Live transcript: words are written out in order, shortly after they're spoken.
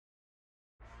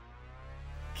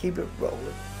Keep it rolling.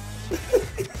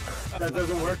 That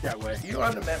doesn't work that way. You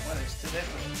are the bet winners today.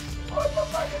 What the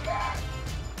fuck is that?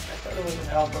 I thought it was an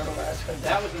Alberto Vasquez.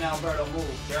 That was an Alberto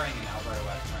move during an Alberto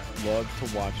Vasquez. Love to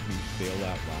watch me fail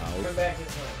out Come loud. back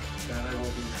this way. That I will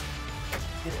do.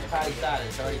 Get the party started.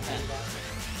 It's already 10.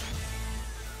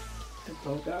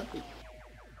 Oh, God.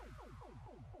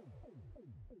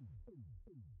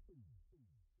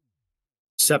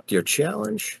 Accept your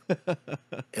challenge.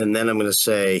 And then I'm going to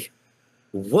say,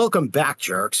 welcome back,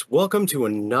 jerks. Welcome to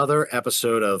another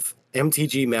episode of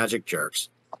MTG Magic Jerks.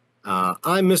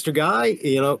 I'm Mr. Guy,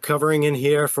 covering in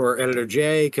here for Editor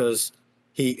Jay because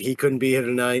he couldn't be here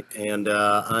tonight. And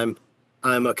I'm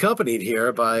accompanied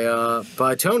here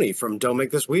by Tony from Don't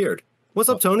Make This Weird. What's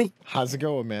up, Tony? How's it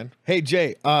going, man? Hey,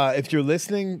 Jay, if you're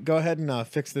listening, go ahead and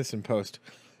fix this in post.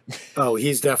 Oh,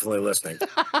 he's definitely listening.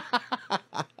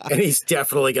 And he's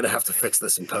definitely going to have to fix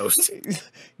this in post.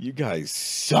 You guys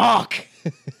suck.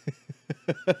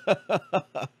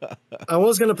 I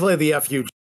was going to play the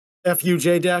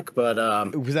FUJ deck, but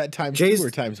Was that times Jay's, 2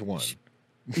 or times 1?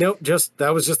 Nope,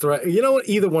 that was just the right. You know what?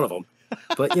 Either one of them.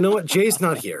 But you know what? Jay's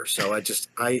not here, so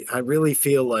I really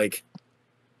feel like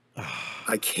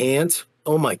I can't.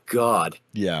 Oh my God.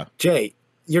 Yeah. Jay,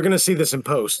 you're going to see this in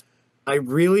post. I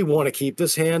really want to keep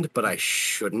this hand, but I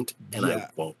shouldn't, and I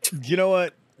won't. You know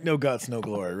what? No guts, no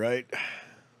glory, right?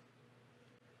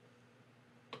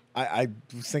 I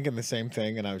was thinking the same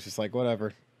thing, and I was just like,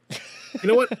 whatever. You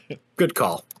know what? Good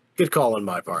call. Good call on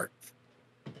my part.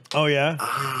 Oh, yeah?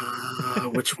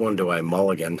 Which one do I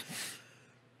mulligan?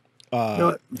 You know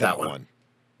what? That one.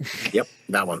 Yep,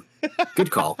 that one. Good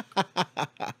call.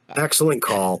 Excellent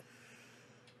call.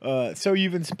 So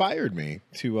you've inspired me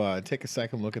to take a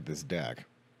second look at this deck.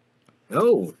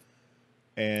 Oh.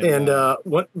 And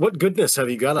what goodness have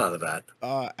you got out of that?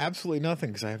 Absolutely nothing,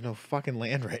 because I have no fucking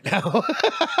land right now.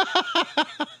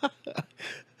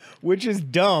 Which is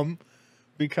dumb,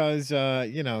 because,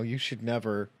 you should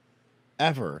never,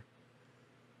 ever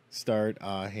start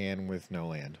a hand with no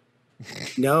land.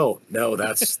 No,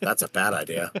 that's a bad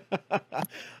idea.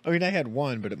 I mean, I had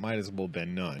one, but it might as well have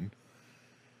been none.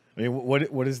 I mean,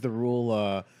 what is the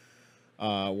rule?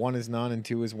 1 is none and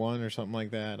 2 is 1 or something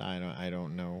like that. I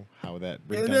don't know how that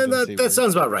redundancy that works.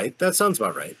 sounds about right. That sounds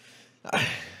about right. All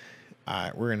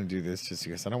right, we're gonna do this just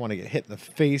because I don't want to get hit in the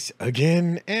face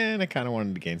again, and I kind of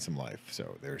wanted to gain some life.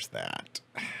 So there's that.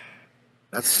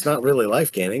 That's not really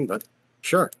life gaining, but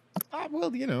sure.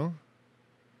 Well,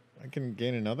 I can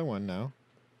gain another one now,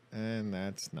 and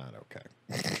that's not okay.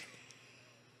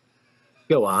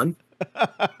 Go on.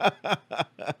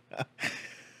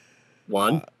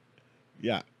 One.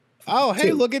 Yeah. Oh, hey,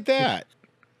 2. look at that.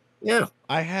 Yeah.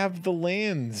 I have the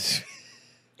lands.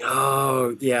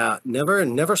 Oh, yeah.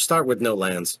 Never start with no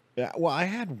lands. Yeah. Well, I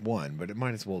had one, but it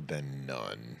might as well have been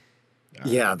none.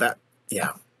 Yeah,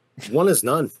 one is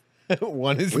none.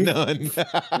 One is none.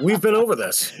 We've been over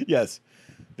this. Yes.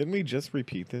 Didn't we just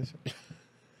repeat this?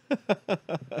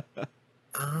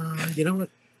 You know what?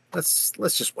 Let's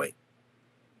just wait.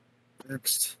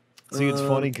 Next. See, it's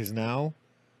funny because now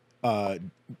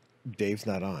Dave's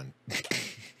not on.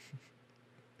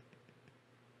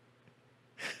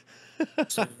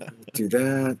 So do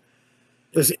that.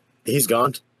 He's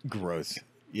gone? Gross.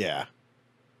 Yeah.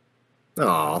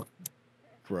 Oh.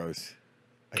 Gross.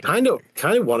 Kind of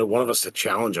wanted one of us to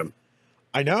challenge him.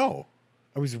 I know.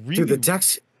 I was really... Dude,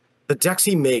 the decks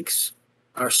he makes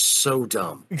are so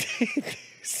dumb.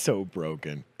 So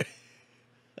broken.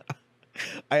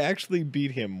 I actually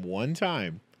beat him one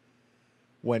time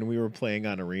when we were playing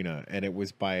on Arena, and it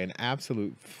was by an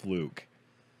absolute fluke.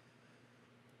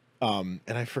 And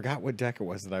I forgot what deck it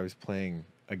was that I was playing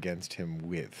against him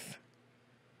with.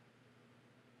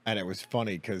 And it was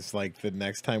funny because, like, the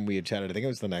next time we had chatted, I think it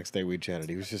was the next day we chatted,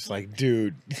 he was just like,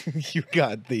 dude, you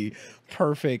got the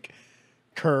perfect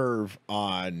curve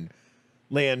on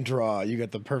land draw. You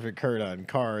got the perfect curve on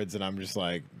cards. And I'm just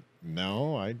like,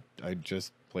 no, I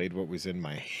just played what was in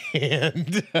my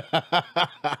hand.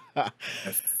 I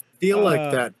feel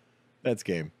like that. That's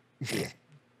game.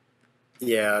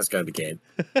 Yeah, that's gotta be game.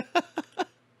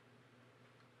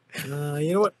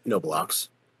 You know what? No blocks.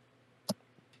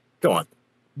 Go on.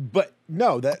 But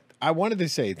no, that I wanted to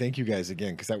say thank you guys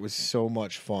again, because that was so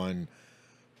much fun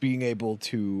being able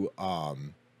to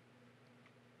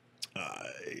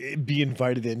be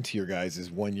invited into your guys'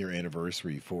 1-year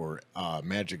anniversary for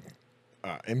Magic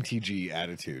MTG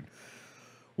Attitude,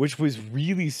 which was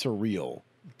really surreal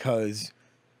because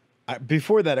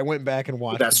before that I went back and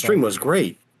watched that stream was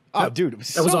great. Oh, dude, it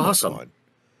was that was awesome. Fun.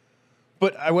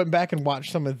 But I went back and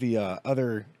watched some of the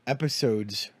other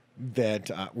episodes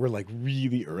that were like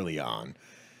really early on,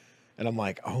 And I'm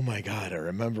like, oh my God, I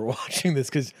remember watching this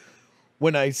because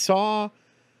when I saw,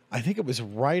 I think it was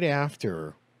right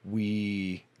after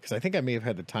because I think I may have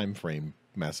had the time frame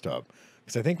messed up.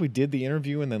 Because I think we did the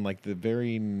interview and then like the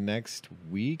very next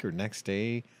week or next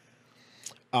day,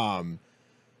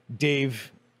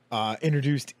 Dave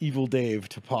introduced Evil Dave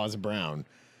to Paz Brown.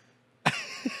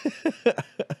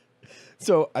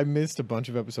 So I missed a bunch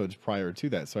of episodes prior to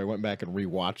that. So I went back and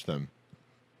rewatched them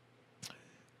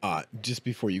just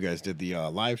before you guys did the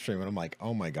live stream, and I'm like,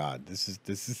 oh my God, this is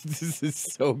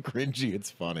so cringy.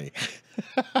 It's funny.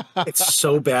 It's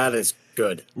so bad it's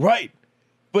good. Right.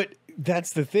 But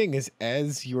that's the thing is,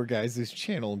 as your guys'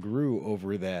 channel grew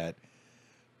over that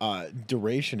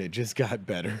duration, it just got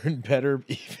better and better,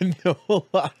 even though a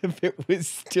lot of it was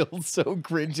still so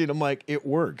cringy. And I'm like, it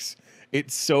works. It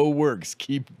so works.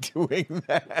 Keep doing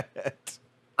that.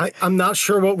 I'm not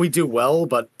sure what we do well,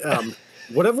 but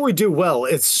whatever we do well,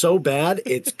 it's so bad,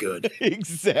 it's good.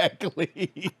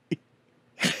 Exactly.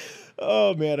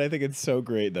 Oh, man, I think it's so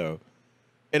great, though.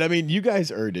 And, I mean, you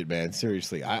guys earned it, man.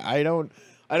 Seriously. I don't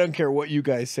care what you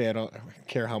guys say. I don't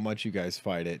care how much you guys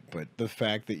fight it. But the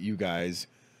fact that you guys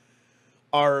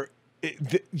are...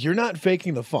 you're not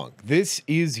faking the funk. This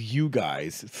is you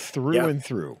guys through and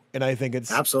through. And I think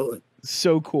it's absolutely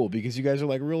so cool because you guys are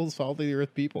like real salty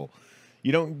earth people.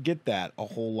 You don't get that a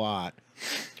whole lot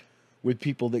with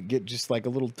people that get just like a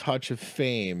little touch of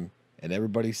fame and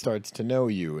everybody starts to know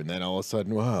you. And then all of a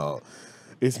sudden, wow,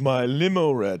 is my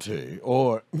limo ready?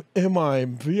 Or am I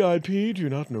VIP? Do you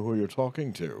not know who you're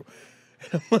talking to?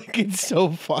 And I'm like, it's so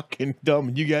fucking dumb.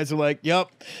 And you guys are like, yep,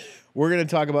 we're going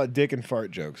to talk about dick and fart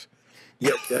jokes.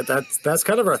 Yeah, that's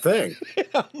kind of our thing.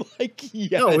 I'm like,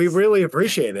 yes. No, we really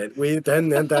appreciate it. We then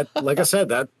that, like I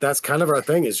said, that's kind of our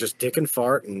thing is just dick and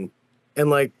fart and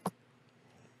like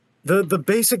the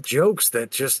basic jokes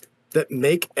that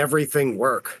make everything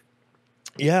work.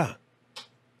 Yeah,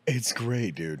 it's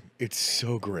great, dude. It's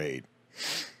so great.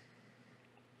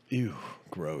 Ew,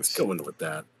 gross. Let's go into with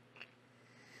that.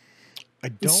 I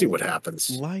don't Let's see what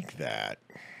happens. Like that.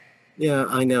 Yeah,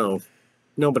 I know.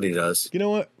 Nobody does. You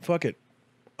know what? Fuck it.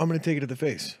 I'm going to take it to the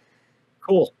face.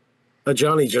 Cool.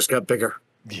 Johnny just got bigger.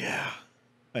 Yeah.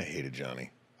 I hated Johnny.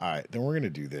 All right. Then we're going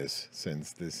to do this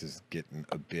since this is getting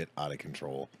a bit out of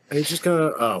control. And he's just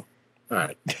going to... Oh. All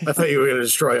right. I thought you were going to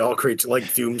destroy all creatures like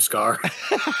Doomscar.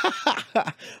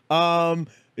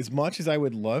 As much as I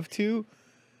would love to,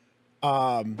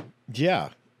 yeah.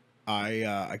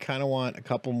 I kind of want a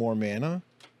couple more mana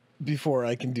before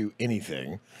I can do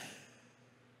anything.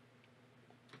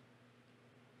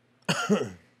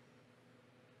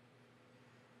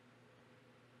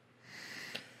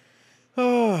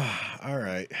 Oh, all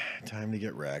right. Time to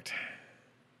get wrecked.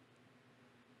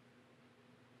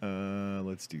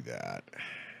 Let's do that.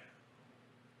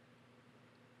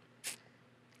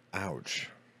 Ouch.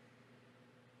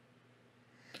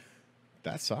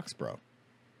 That sucks, bro.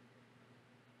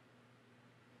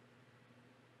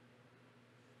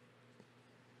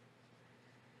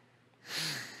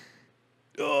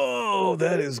 Oh,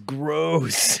 that is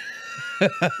gross.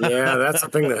 Yeah, that's the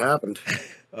thing that happened.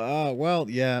 Well,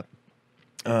 yeah.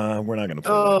 We're not gonna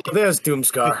play. Oh, there's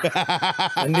Doomscar.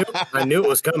 I knew it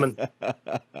was coming.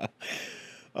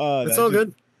 It's all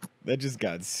good. That just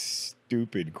got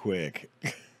stupid quick.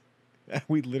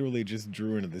 We literally just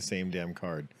drew into the same damn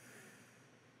card.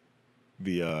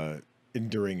 The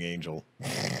Enduring Angel.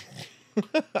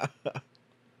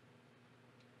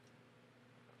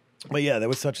 But yeah, that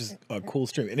was such a cool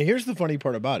stream. And here's the funny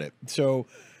part about it. So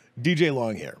DJ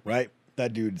Longhair, right?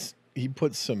 That he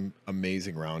puts some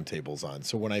amazing roundtables on.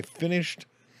 So when I finished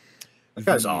that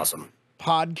guy's awesome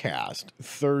podcast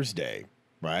Thursday,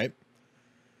 right?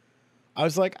 I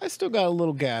was like, I still got a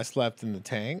little gas left in the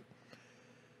tank.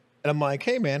 And I'm like,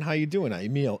 hey man, how you doing? I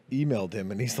emailed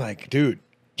him and he's like, dude,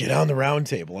 get on the round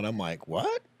table. And I'm like,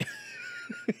 what?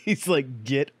 He's like,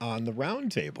 get on the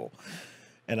round table.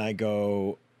 And I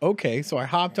go, okay. So I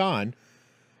hopped on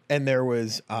and there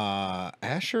was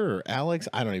Asher or Alex,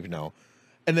 I don't even know.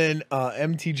 And then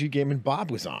MTG Gaming Bob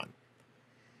was on.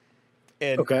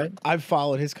 And okay. I've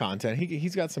followed his content.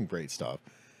 He's got some great stuff.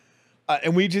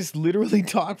 And we just literally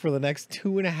talked for the next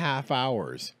 2.5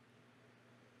 hours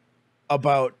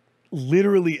about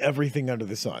literally everything under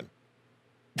the sun.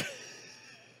 And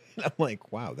I'm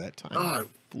like, wow, that time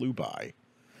flew by.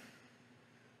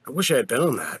 I wish I had been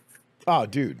on that. Oh,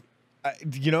 dude.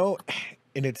 You know,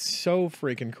 and it's so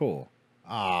freaking cool.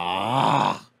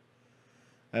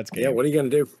 That's good. Yeah, what are you going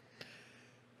to do?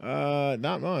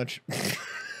 Not much.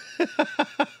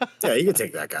 Yeah, you can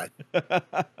take that guy.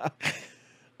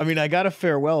 I mean, I got a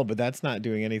farewell, but that's not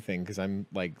doing anything because I'm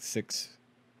like 6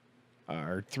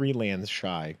 Or 3 lands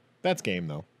shy. That's game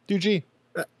though. GG.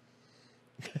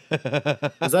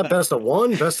 Is that best of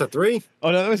 1? Best of 3?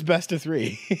 Oh no, that was best of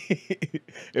 3.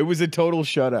 It was a total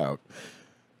shutout.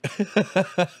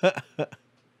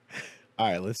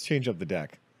 All right, let's change up the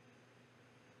deck.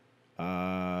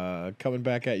 Coming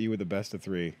back at you with a best of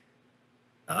 3.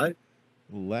 All right.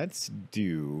 Let's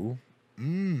do.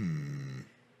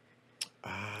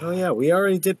 Oh yeah, we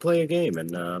already did play a game,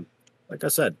 and like I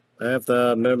said, I have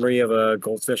the memory of a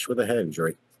goldfish with a head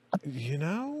injury. You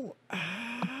know.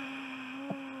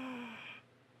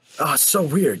 Oh, it's so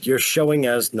weird. You're showing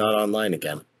as not online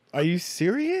again. Are you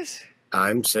serious?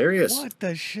 I'm serious. What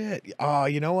the shit? Oh,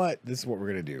 you know what? This is what we're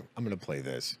gonna do. I'm gonna play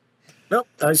this. Nope,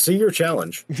 I see your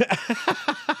challenge.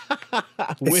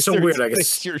 It's so weird. I guess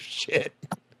fix your shit.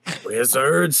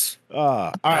 Wizards.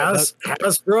 All right.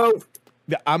 Hasbro.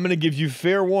 I'm gonna give you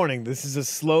fair warning. This is a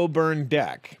slow burn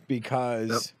deck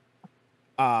because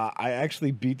I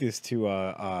actually beat this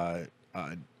to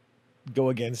go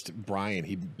against Brian.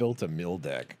 He built a mill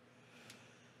deck.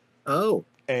 Oh.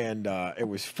 And it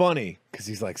was funny because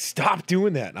he's like, "Stop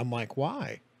doing that," and I'm like,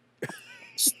 "Why?"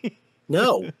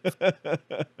 No.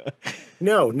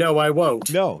 No, I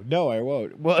won't. No, I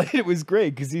won't. Well, it was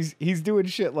great because he's doing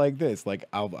shit like this. Like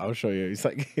I'll show you. He's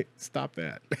like, "Stop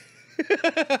that."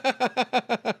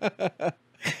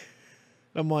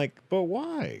 I'm like, "But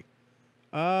why?"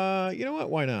 You know what?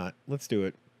 Why not? Let's do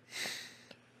it.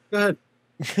 Go ahead.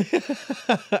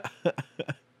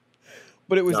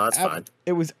 But it was fine.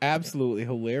 It was absolutely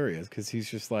hilarious because he's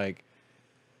just like,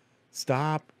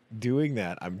 "Stop doing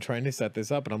that. I'm trying to set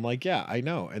this up." And I'm like, "Yeah, I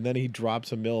know." And then he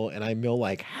drops a mill and I mill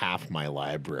like half my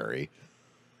library.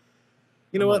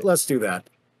 You know what? Let's do that.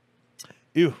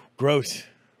 Ew, gross.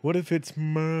 What if it's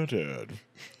murdered?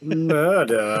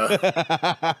 Murder.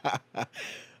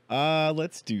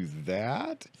 Let's do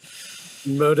that.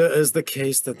 Murder is the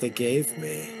case that they gave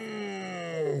me.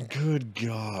 Good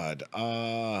God.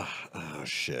 Oh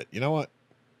shit. You know what?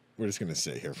 We're just gonna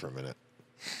sit here for a minute.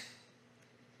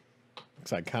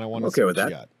 Because I kind of want to see with what that.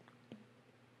 you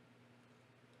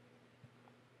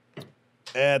got.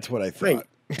 That's what I thought.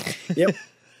 Yep.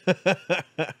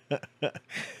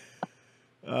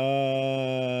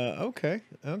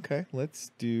 Okay.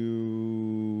 Let's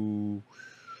do.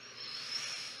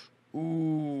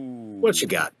 Ooh. What you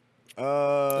got?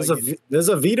 There's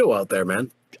a veto out there,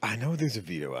 man. I know there's a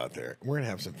veto out there. We're gonna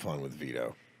have some fun with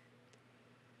veto.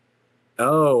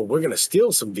 Oh, we're gonna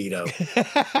steal some veto.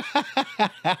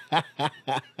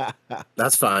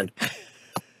 That's fine.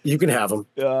 You can have them.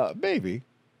 Maybe.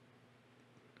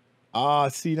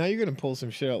 See, now you're gonna pull some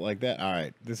shit out like that. All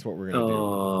right, this is what we're gonna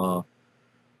do.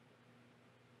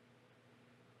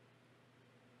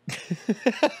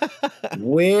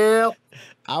 Well,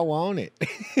 I want it.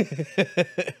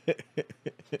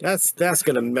 That's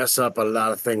gonna mess up a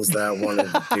lot of things that I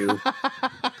wanted to do.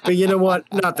 But you know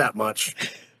what? Not that much.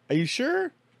 Are you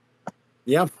sure?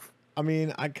 Yep. I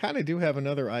mean, I kind of do have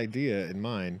another idea in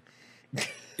mind.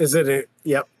 Is it?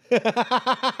 Yep.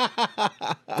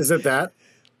 Is it that?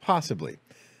 Possibly.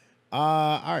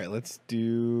 All right, let's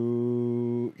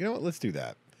do. You know what? Let's do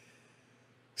that.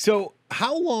 So,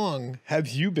 how long have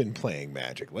you been playing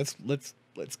Magic? Let's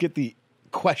get the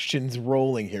questions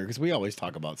rolling here because we always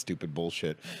talk about stupid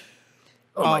bullshit.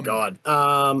 Oh my God.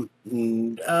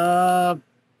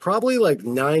 Probably like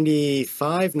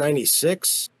 95,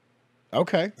 96.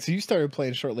 Okay, so you started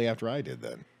playing shortly after I did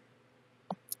then.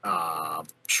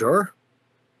 Sure.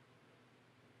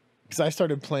 Because I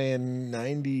started playing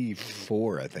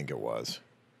 94, I think it was.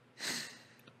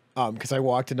 Because I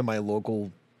walked into my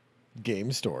local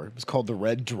game store. It was called the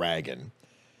Red Dragon.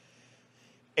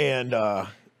 And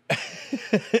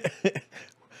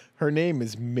her name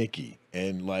is Mickey.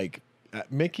 And like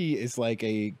Mickey is like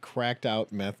a cracked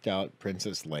out, methed out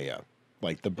Princess Leia.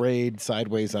 Like the braid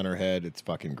sideways on her head. It's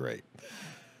fucking great.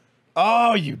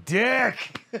 Oh, you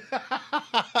dick.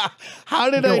 How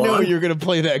did I know you were going to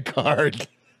play that card?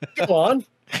 Go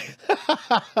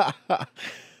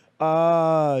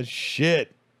on.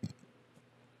 Shit.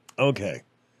 Okay.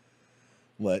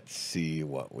 Let's see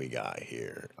what we got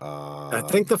here. I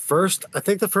think the first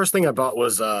thing I bought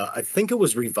was I think it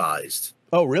was revised.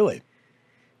 Oh, really?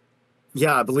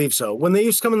 Yeah, I believe so. When they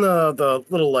used to come in the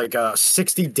little like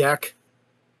 60 deck,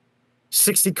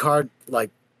 60 card, like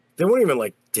they weren't even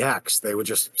like decks. They were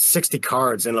just 60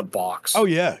 cards in a box. Oh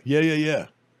yeah.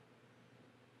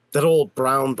 That old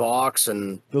brown box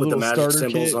and with the magic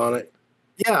symbols on it.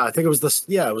 Yeah, I think it was the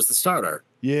starter.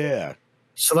 Yeah.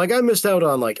 So like I missed out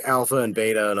on like alpha and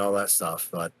beta and all that stuff,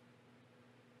 but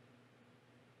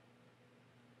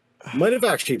might have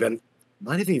even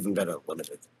been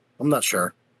unlimited. I'm not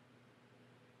sure.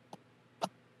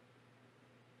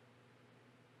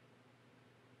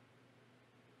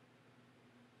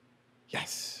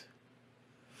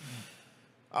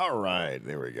 All right,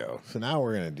 there we go. So now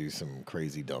we're gonna do some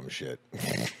crazy dumb shit.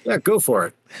 Yeah, go for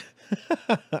it.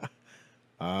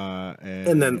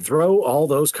 And then throw all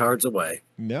those cards away.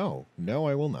 no,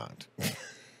 I will not.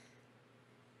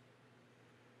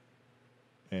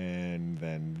 And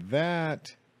then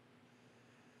that.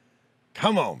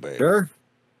 Come on, baby. Sure.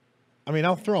 I mean,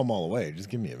 I'll throw them all away. Just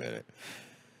give me a minute.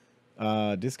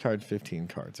 Discard 15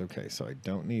 cards. Okay, so I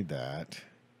don't need that.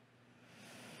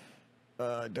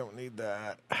 Don't need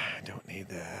that. Don't need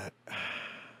that.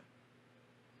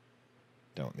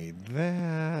 Don't need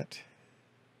that.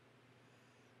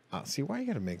 See, why you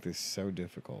gotta make this so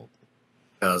difficult?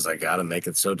 Because I gotta make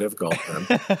it so difficult, man.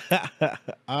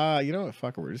 You know what?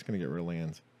 Fuck it. We're just gonna get rid of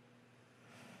lands.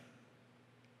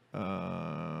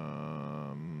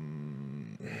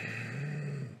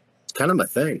 It's kind of my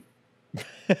thing.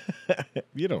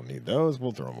 You don't need those.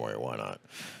 We'll throw them away. Why not?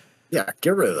 Yeah,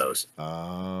 get rid of those.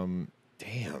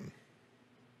 Damn.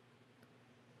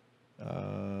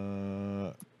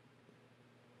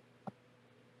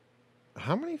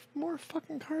 How many more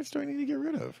fucking cards do I need to get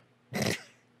rid of?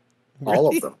 All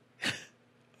of them.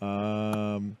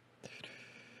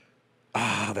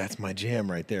 That's my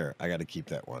jam right there. I got to keep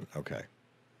that one. Okay.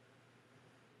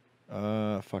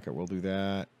 Fuck it. We'll do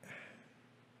that.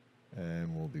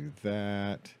 And we'll do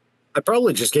that. I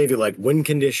probably just gave you like win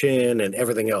condition and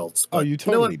everything else. Oh, you know what?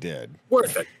 totally did.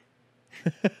 Worth it.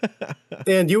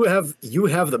 And you have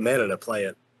the mana to play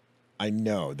it. I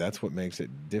know. That's what makes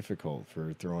it difficult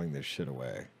for throwing this shit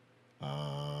away.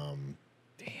 Damn.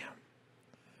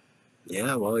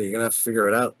 Yeah, well, you're gonna have to figure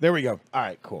it out. There we go. All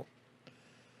right, cool.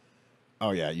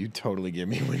 Oh yeah, you totally give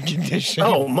me win condition.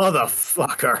 Oh,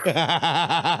 motherfucker.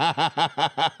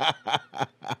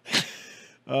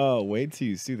 Oh, wait till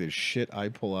you see the shit I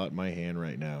pull out my hand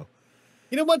right now.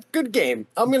 You know what? Good game.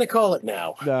 I'm gonna call it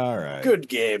now. All right. Good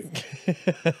game.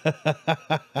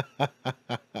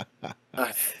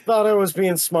 I thought I was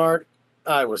being smart.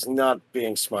 I was not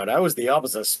being smart. I was the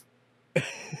opposite.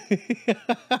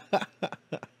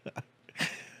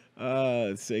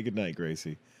 Say goodnight,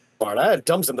 Gracie. Smart. I had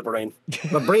dumps in the brain.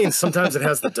 My brain, sometimes it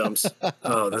has the dumps.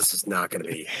 Oh, this is not going to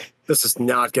be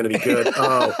good.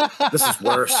 Oh, this is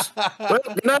worse. Well,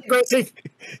 good night, Gracie.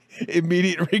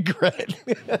 Immediate regret.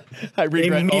 I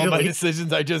regret all my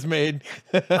decisions I just made.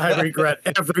 I regret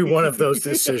every one of those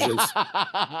decisions.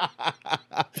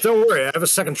 Don't worry, I have a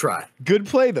second try. Good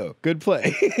play, though. Good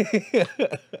play.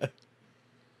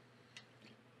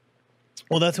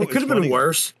 Well, that's what it could have been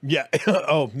worse. Yeah.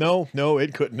 Oh, no,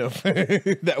 it couldn't have.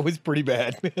 That was pretty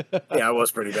bad. Yeah, it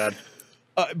was pretty bad.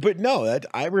 But no,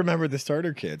 I remember the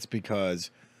starter kits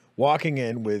because walking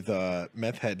in with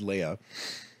meth head Leia,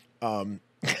 and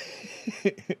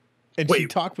she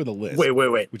talked with a list.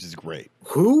 Wait. Which is great.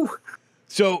 Who?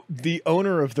 So the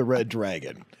owner of the Red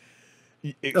Dragon.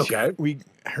 Okay.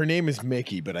 Her name is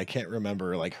Mickey, but I can't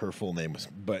remember like her full name was.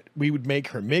 But we would make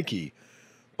her Mickey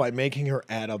by making her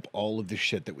add up all of the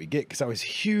shit that we get, because I was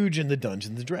huge into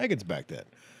Dungeons and Dragons back then.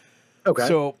 Okay.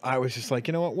 So I was just like,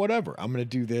 you know what, whatever. I'm gonna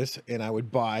do this, and I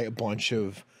would buy a bunch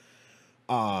of,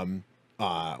 version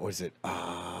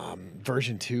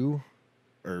 2,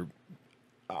 or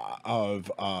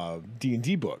of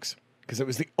D&D books, because it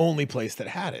was the only place that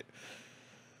had it.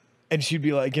 And she'd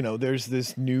be like, you know, there's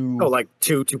this new... Oh, like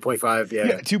 2.5,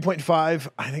 yeah. 2.5.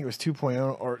 I think it was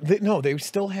 2.0. Or no, they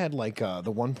still had like the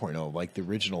 1.0, like the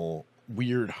original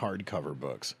weird hardcover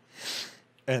books.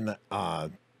 And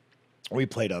we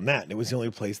played on that. And it was the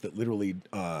only place that literally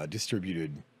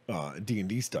distributed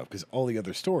D&D stuff, because all the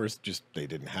other stores they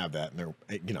didn't have that. And they're,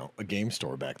 you know, a game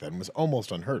store back then was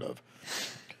almost unheard of.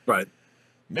 Right.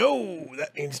 No,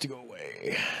 that needs to go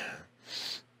away.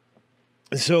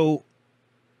 So...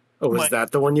 Oh, was that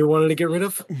the one you wanted to get rid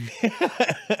of?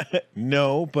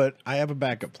 No, but I have a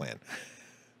backup plan.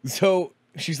 So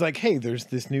she's like, hey, there's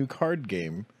this new card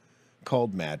game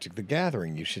called Magic the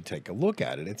Gathering. You should take a look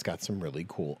at it. It's got some really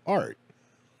cool art.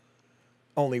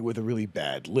 Only with a really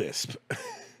bad lisp.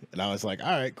 And I was like,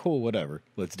 all right, cool, whatever.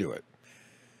 Let's do it.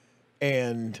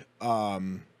 And,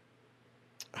 damn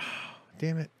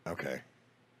it. Okay.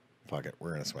 Fuck it.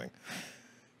 We're going to swing.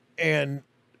 And,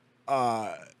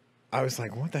 I was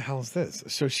like, what the hell is this?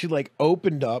 So she like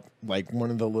opened up like one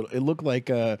of the little, it looked like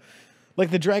the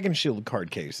Dragon Shield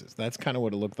card cases. That's kind of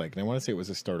what it looked like. And I want to say it was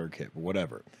a starter kit, but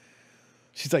whatever.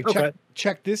 She's like,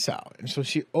 check this out. And so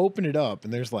she opened it up,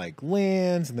 and there's like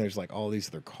lands, and there's like all these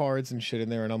other cards and shit in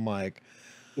there. And I'm like,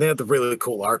 they had the really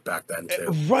cool art back then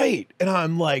too. Right. And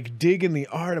I'm like digging the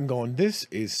art. I'm going, this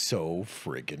is so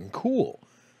freaking cool.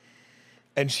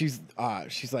 And she's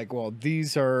like, well,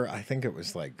 these are, I think it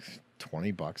was like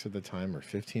 $20 at the time or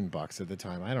 $15 at the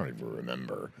time. I don't even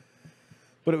remember.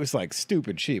 but it was like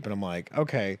stupid cheap. And I'm like,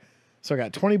 okay, so I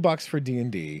got $20 for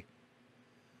D&D,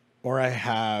 or I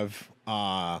have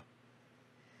 $20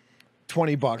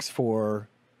 for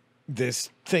this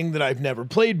thing that I've never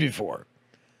played before.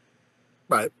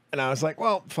 Right. And I was like,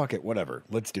 well, fuck it, whatever.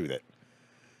 Let's do that.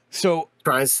 So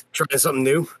Trying something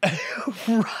new.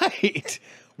 right.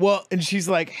 Well, and she's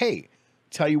like, hey,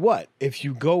 tell you what, if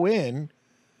you go in,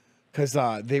 because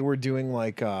they were doing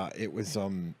like it was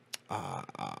a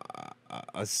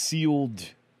sealed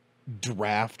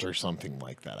draft or something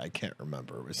like that. I can't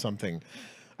remember. It was something,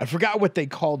 I forgot what they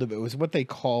called it. It was what they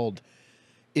called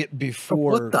it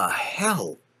before. What the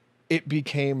hell? It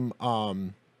became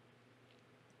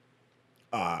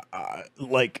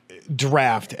like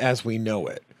draft as we know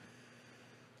it.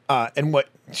 And what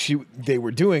they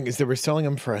were doing is they were selling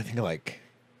them for, I think, like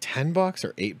 $10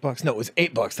 or $8. No, it was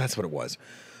 $8. That's what it was.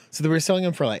 So they were selling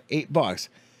them for like $8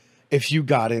 if you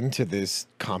got into this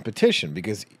competition,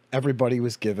 because everybody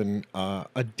was given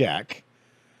a deck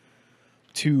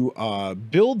to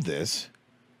build this,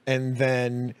 and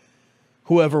then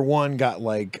whoever won got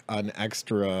like an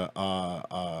extra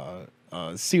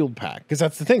sealed pack. Because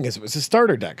that's the thing, is it was a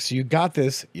starter deck. So you got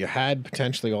this, you had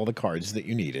potentially all the cards that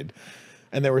you needed,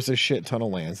 and there was a shit ton of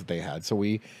lands that they had. So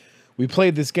we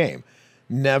played this game.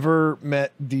 Never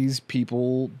met these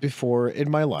people before in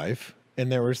my life,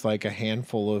 and there was like a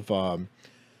handful of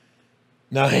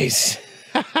nice.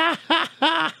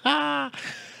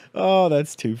 Oh,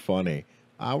 that's too funny.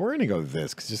 We're gonna go with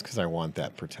this just because I want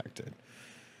that protected.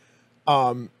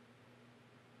 And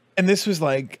this was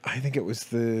like, I think it was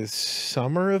the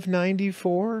summer of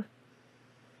 '94.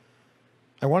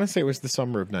 I want to say it was the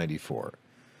summer of '94.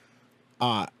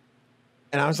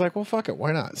 And I was like, well, fuck it,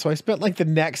 why not? So I spent like the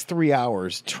next 3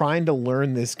 hours trying to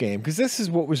learn this game, because this is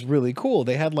what was really cool.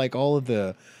 They had like all of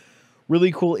the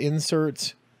really cool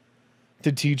inserts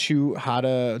to teach you how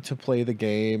to play the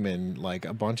game, and like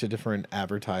a bunch of different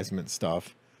advertisement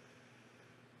stuff.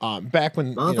 Back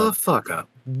when Motherfucker.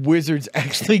 Wizards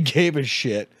actually gave a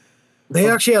shit. They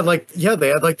actually had like, they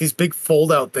had like these big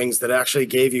fold out things that actually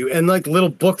gave you, and like little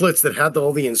booklets that had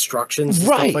all the instructions and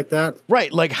stuff like that.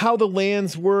 Right. Like how the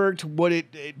lands worked, what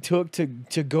it took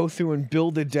to go through and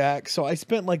build a deck. So I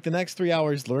spent like the next 3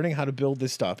 hours learning how to build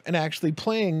this stuff and actually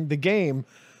playing the game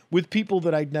with people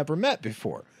that I'd never met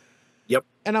before. Yep.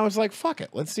 And I was like, fuck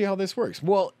it, let's see how this works.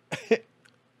 Well,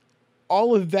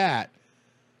 all of that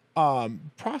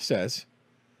process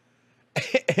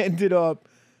ended up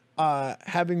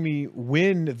having me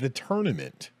win the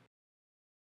tournament.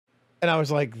 And I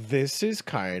was like, this is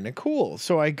kind of cool.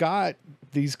 So I got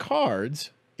these cards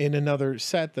in another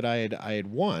set that I had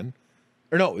won.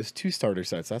 Or no, it was 2 starter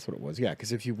sets. That's what it was. Yeah,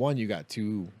 because if you won, you got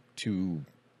two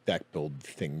deck build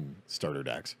thing starter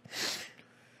decks.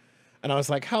 And I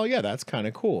was like, hell yeah, that's kind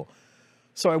of cool.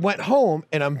 So I went home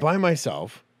and I'm by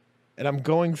myself and I'm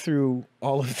going through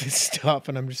all of this stuff,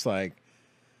 and I'm just like,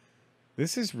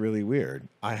 this is really weird.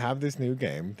 I have this new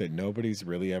game that nobody's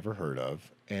really ever heard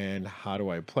of, and how do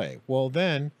I play? Well,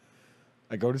 then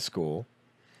I go to school,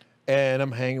 and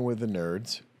I'm hanging with the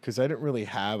nerds, because I didn't really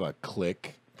have a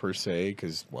clique, per se,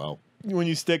 because, well, when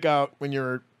you stick out, when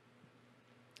you're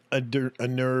a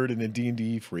nerd and a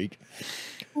D&D freak,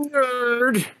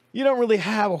 Nerd. you don't really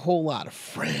have a whole lot of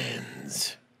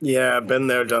friends. Yeah, been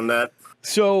there, done that.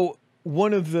 So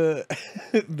one of the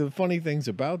the funny things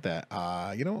about that,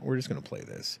 you know what? We're just gonna play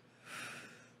this.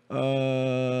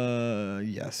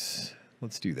 Yes,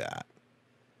 let's do that.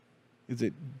 Is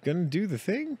it gonna do the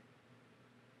thing?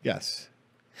 Yes.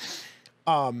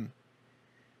 Oh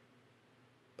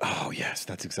yes,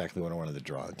 that's exactly what I wanted to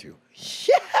draw into.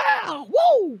 Yeah!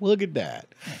 Whoa! Look at that.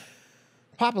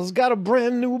 Papa's got a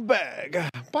brand new bag.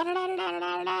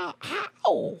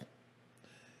 How?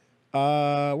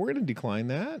 We're gonna decline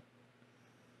that.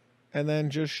 And then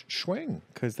just swing,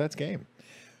 because that's game.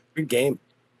 Good game.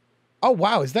 Oh,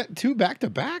 wow. Is that 2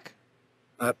 back-to-back?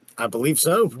 I believe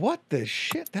so. What the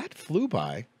shit? That flew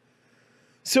by.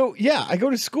 So, yeah, I go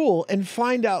to school and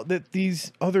find out that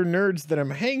these other nerds that I'm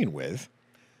hanging with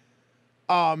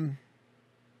are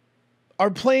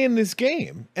playing this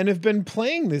game and have been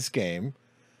playing this game.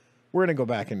 We're going to go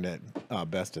back into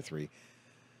best of 3.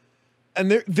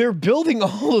 And they're building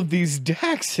all of these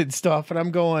decks and stuff, and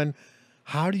I'm going,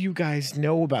 how do you guys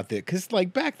know about this? Because,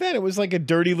 like, back then, it was like a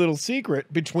dirty little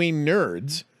secret between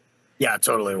nerds. Yeah, it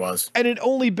totally was. And it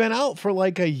only been out for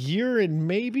like a year and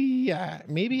maybe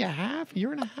a half,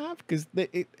 year and a half, because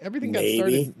everything got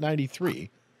started in '93.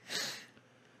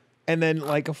 And then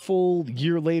like a full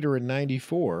year later in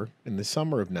 '94, in the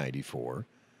summer of '94,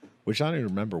 which I don't even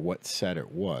remember what set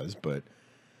it was, but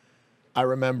I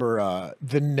remember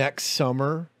the next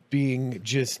summer being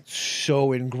just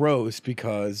so engrossed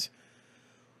because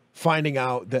finding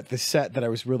out that the set that I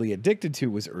was really addicted to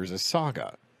was Urza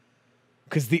Saga.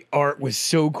 Because the art was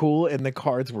so cool and the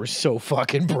cards were so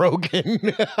fucking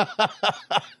broken.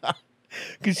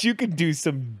 Because you could do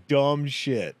some dumb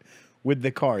shit with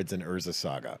the cards in Urza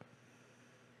Saga.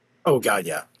 Oh, God,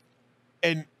 yeah.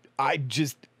 And I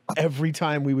just, every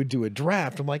time we would do a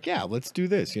draft, I'm like, yeah, let's do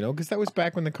this, you know? Because that was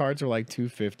back when the cards were like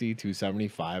 $250,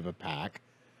 $275 a pack.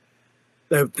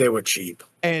 They were cheap.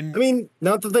 And I mean,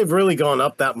 not that they've really gone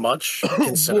up that much,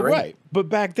 considering. well, right. But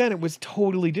back then it was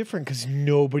totally different because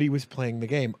nobody was playing the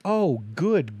game. Oh,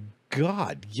 good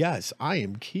God. Yes, I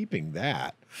am keeping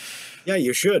that. Yeah,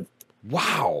 you should.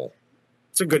 Wow.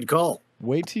 It's a good call.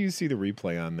 Wait till you see the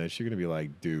replay on this. You're going to be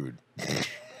like, dude.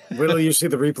 Wait till you see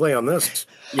the replay on this.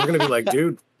 You're going to be like,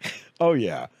 dude. Oh,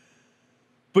 yeah.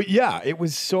 But yeah, it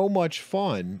was so much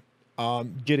fun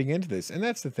getting into this. And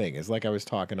that's the thing, is like I was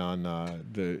talking on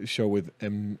the show with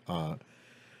Mr.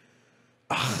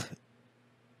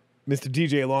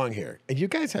 DJ Long here. And you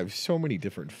guys have so many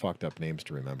different fucked up names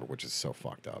to remember, which is so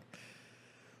fucked up.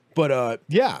 But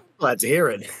yeah. Glad to hear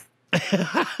it.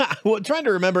 Well, trying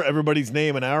to remember everybody's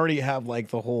name, and I already have like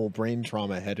the whole brain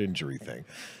trauma head injury thing.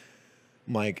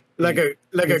 I'm like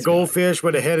a goldfish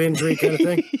with a head injury kind of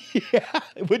thing. Yeah,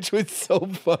 which was so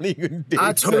funny. When Dave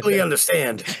I totally said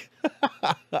understand.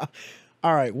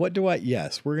 All right, what do I?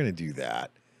 Yes, we're gonna do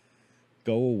that.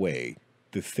 Go away,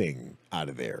 the thing out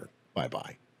of there. Bye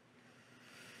bye.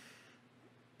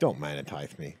 Don't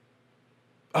monetize me.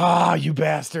 Ah, you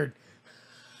bastard.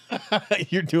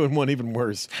 You're doing one even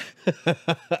worse.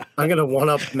 I'm going to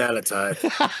one-up Malatai.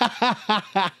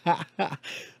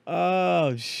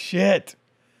 Oh, shit.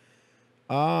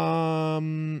 You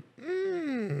know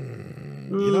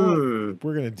what?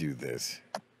 We're going to do this.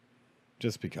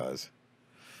 Just because.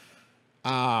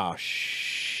 Ah,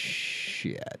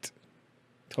 shit.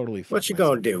 Totally. What you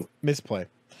going to do? Misplay.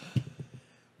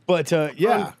 But,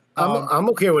 yeah. I'm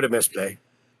okay with a misplay.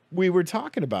 We were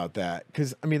talking about that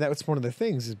because, I mean, that was one of the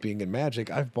things is being in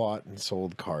Magic. I've bought and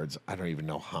sold cards. I don't even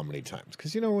know how many times.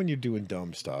 Because, you know, when you're doing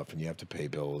dumb stuff and you have to pay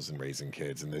bills and raising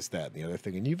kids and this, that, and the other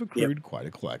thing, and you've accrued quite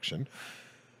a collection.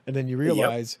 And then you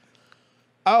realize,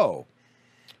 oh,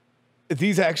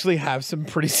 these actually have some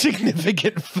pretty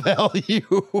significant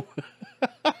value.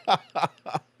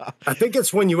 I think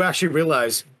it's when you actually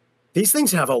realize these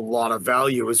things have a lot of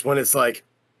value is when it's like,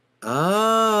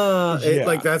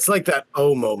 like that's like that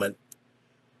oh moment.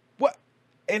 What?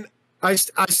 And I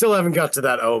still haven't got to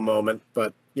that oh moment,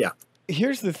 but yeah.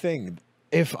 Here's the thing.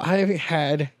 If I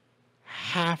had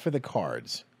half of the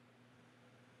cards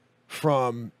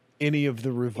from any of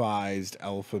the revised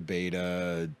alpha,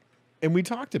 beta, and we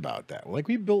talked about that. Like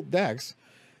we built decks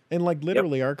and like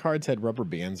literally our cards had rubber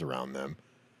bands around them.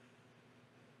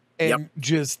 And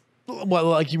just well,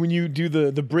 like when you do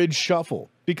the bridge shuffle,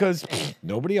 because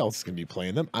nobody else is going to be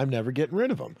playing them. I'm never getting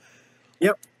rid of them.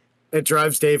 Yep. It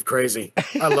drives Dave crazy.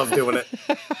 I love doing it.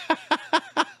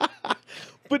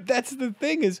 But that's the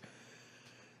thing is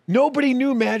nobody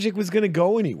knew Magic was going to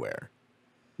go anywhere.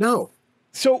 No.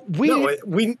 So we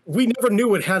never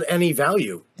knew it had any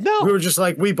value. No. We were just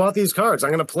like, we bought these cards.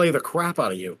 I'm going to play the crap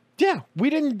out of you. Yeah. We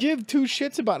didn't give two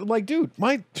shits about it. Like, dude,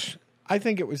 I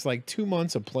think it was like 2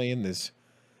 months of playing this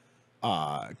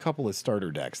couple of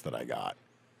starter decks that I got.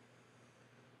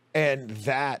 And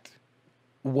that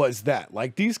was that.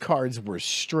 Like, these cards were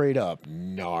straight up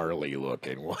gnarly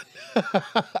looking one.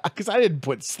 Because I didn't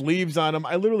put sleeves on them.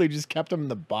 I literally just kept them in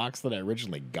the box that I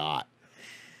originally got.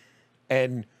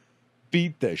 And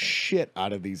beat the shit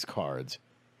out of these cards.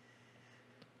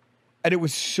 And it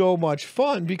was so much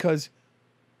fun because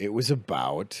it was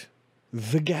about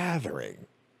the gathering.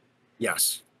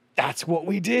 Yes. That's what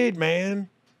we did, man.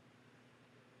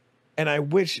 And I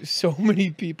wish so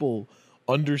many people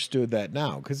understood that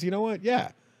now. Because you know what?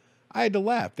 Yeah. I had to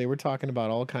laugh. They were talking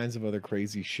about all kinds of other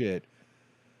crazy shit.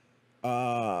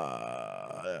 Oh,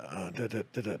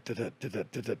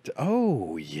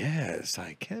 yes,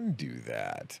 I can do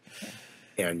that.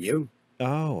 And you?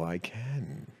 Oh, I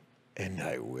can. And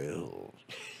I will.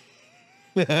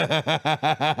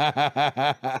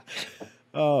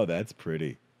 Oh, that's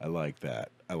pretty. I like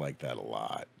that. I like that a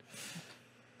lot.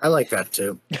 I like that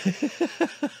too.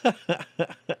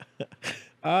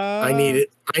 I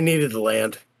needed the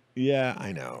land. Yeah,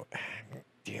 I know.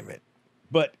 Damn it.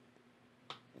 But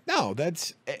no,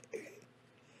 that's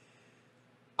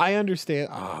I understand.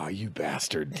 Ah, you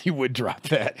bastard. You would drop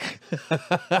that.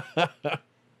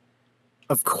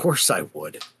 Of course I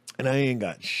would. And I ain't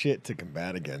got shit to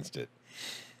combat against it.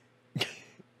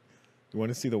 You want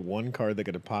to see the one card that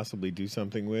could possibly do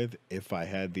something with if I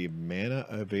had the mana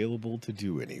available to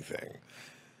do anything?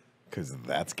 Because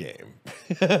that's game.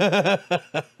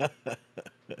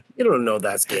 You don't know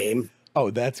that's game. Oh,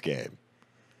 that's game.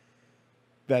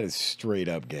 That is straight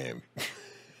up game.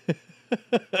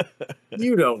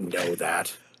 You don't know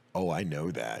that. Oh, I know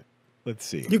that. Let's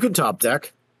see. You could top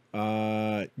deck.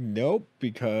 Nope,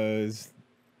 because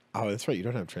that's right, you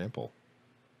don't have trample.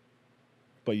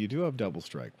 But you do have double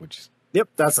strike, which Yep,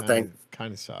 that's the thing.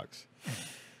 kind of sucks.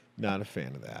 Not a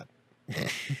fan of that.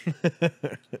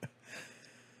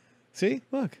 See,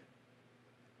 look.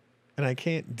 And I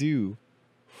can't do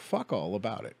fuck all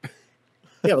about it.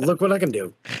 Yeah, but look what I can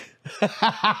do.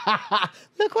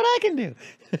 Look what I can do.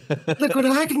 Look what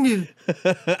I can do.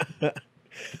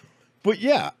 But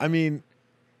yeah, I mean,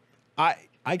 I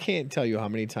can't tell you how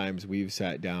many times we've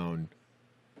sat down,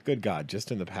 good God,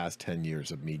 just in the past 10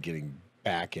 years of me getting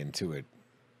back into it.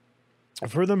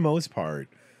 For the most part,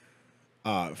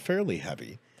 fairly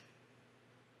heavy.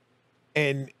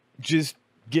 And just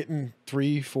getting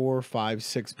 3, 4, 5,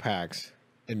 6 packs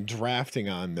and drafting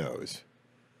on those.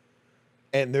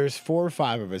 And there's 4 or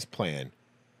 5 of us playing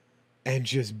and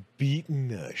just beating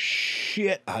the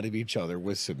shit out of each other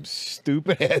with some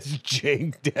stupid ass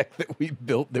jank deck that we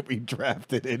built that we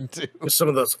drafted into. Some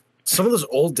of those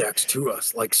old decks to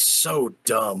us, like so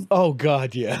dumb. Oh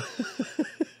God, yeah.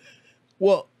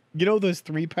 Well, you know those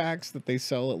 3 packs that they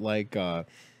sell at like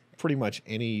pretty much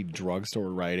any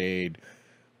drugstore, Rite Aid,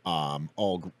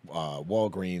 all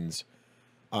Walgreens.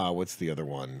 What's the other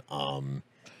one?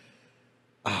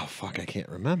 Oh fuck, I can't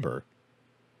remember.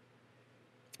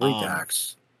 3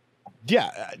 packs.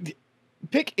 Yeah,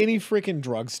 pick any freaking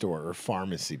drugstore or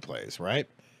pharmacy place, right?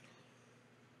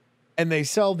 And they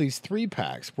sell these 3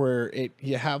 packs where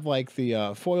you have like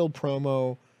the foil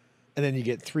promo, and then you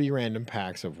get 3 random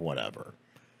packs of whatever.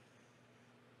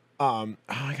 I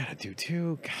gotta do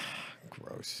 2. God,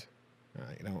 gross.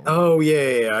 Oh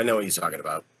yeah, I know what you're talking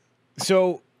about.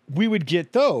 So we would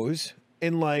get those,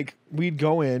 and like we'd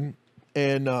go in,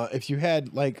 and if you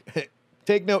had like,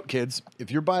 take note, kids,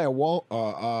 if you're by a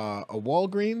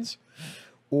Walgreens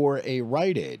or a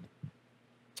Rite Aid,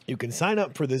 you can sign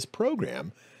up for this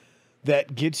program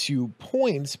that gets you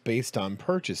points based on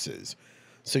purchases.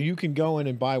 So you can go in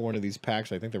and buy one of these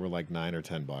packs. I think they were like $9 or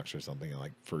 $10 or something,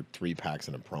 like for 3 packs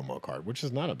and a promo card, which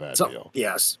is not a bad deal.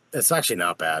 Yes, it's actually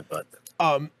not bad, but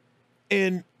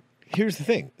and here's the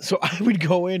thing. So I would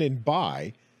go in and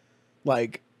buy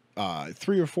like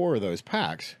 3 or 4 of those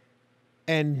packs,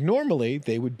 and normally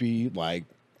they would be like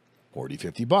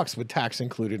 $40-50 with tax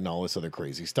included and all this other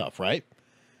crazy stuff, right?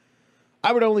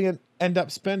 I would only end up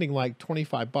spending like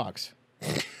 $25.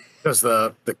 Because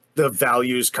the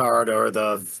values card or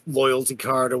the loyalty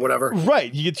card or whatever.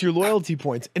 Right. You get your loyalty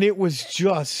points. And it was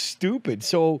just stupid.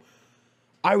 So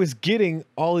I was getting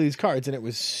all of these cards, and it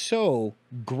was so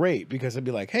great because I'd be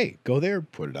like, hey, go there,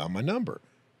 put it on my number.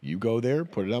 You go there,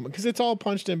 put it on, because it's all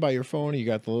punched in by your phone. You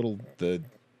got the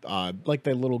like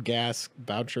the little gas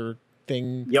voucher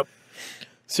thing. Yep.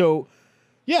 So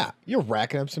yeah, you're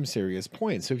racking up some serious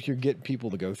points. So if you're getting people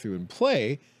to go through and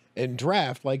play and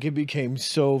draft, like, it became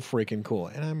so freaking cool.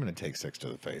 And I'm going to take 6 to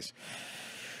the face.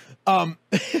 To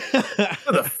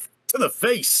the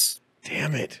face.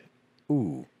 Damn it.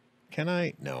 Ooh. Can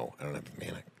I? No, I don't have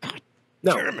mana. God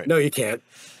No, damn it. no, you can't.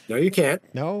 No, you can't.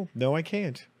 No, I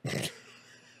can't.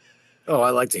 Oh,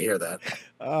 I like to hear that.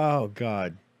 Oh,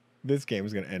 God. This game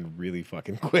is going to end really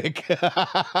fucking quick.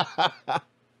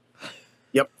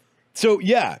 Yep. So,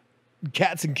 yeah,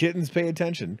 cats and kittens, pay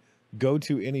attention. Go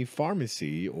to any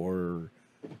pharmacy or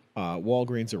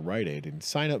Walgreens or Rite Aid and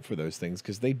sign up for those things,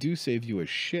 because they do save you a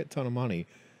shit ton of money,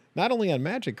 not only on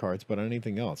Magic cards, but on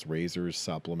anything else. Razors,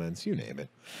 supplements, you name it.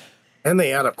 And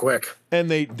they add up quick.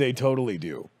 And they totally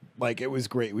do. Like, it was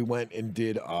great. We went and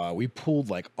did, we pulled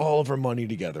like all of our money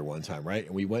together one time, right?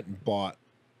 And we went and bought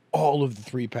all of the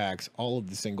 3 packs, all of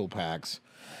the single packs.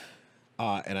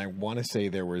 And I want to say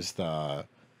there was the,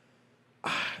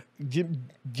 do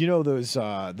you know those,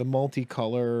 the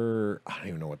multicolor, I don't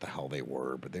even know what the hell they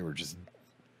were, but they were just,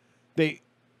 they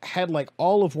had like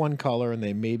all of one color, and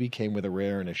they maybe came with a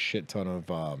rare and a shit ton of,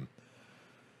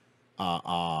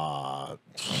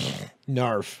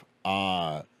 Narf.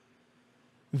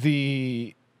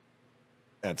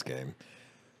 That's game.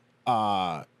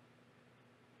 God,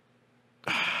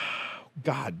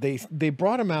 they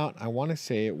brought him out. I want to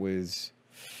say it was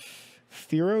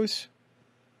Theros,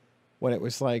 when it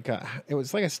was like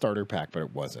a starter pack, but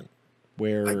it wasn't.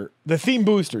 Where the theme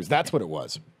boosters, that's what it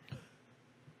was.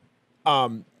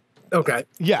 Okay.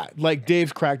 Yeah, like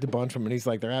Dave's cracked a bunch of them, and he's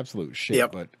like, they're absolute shit,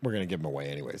 Yep. but we're gonna give them away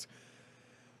anyways.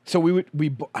 So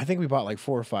I think we bought like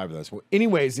 4 or 5 of those. Well,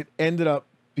 anyways, it ended up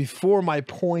before my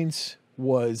points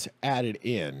was added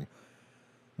in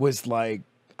was like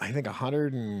I think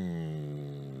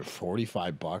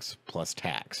 $145 plus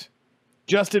tax.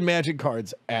 Just in Magic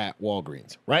cards at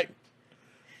Walgreens, right?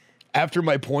 After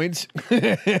my points,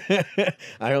 I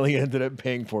only ended up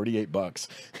paying $48.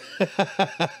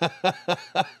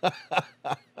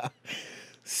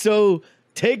 So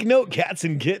take note, cats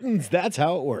and kittens. That's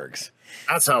how it works.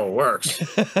 That's how it works.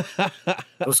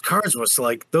 Those cards were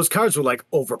like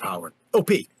overpowered. OP.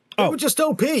 They were just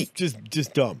OP.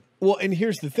 Just dumb. Well, and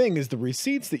here's the thing: is the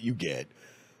receipts that you get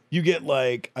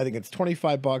like I think it's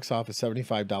 $25 off a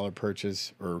 $75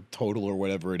 purchase or total or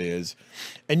whatever it is,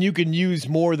 and you can use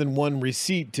more than one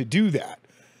receipt to do that.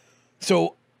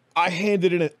 So I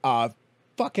handed in a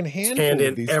fucking handful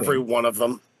of these every things, one of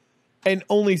them, and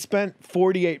only spent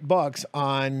 $48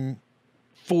 on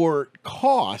for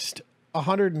cost.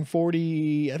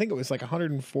 140, I think it was like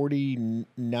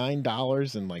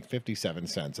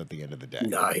 $149.57 at the end of the day.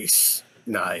 Nice.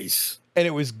 And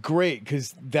it was great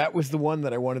because that was the one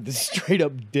that I wanted to straight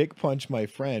up dick punch my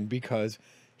friend because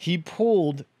he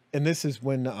pulled, and this is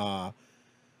when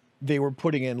they were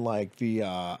putting in like the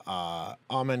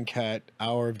Amonkhet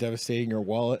Hour of Devastating Your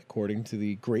Wallet, according to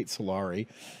the Great Solari.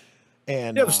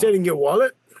 And Devastating Your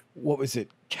Wallet? What was it?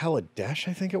 Kaladesh,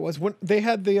 I think it was. When they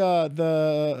had the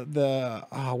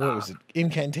what was it?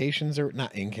 Incantations or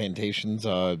not incantations?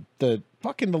 The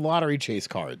lottery chase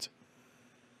cards.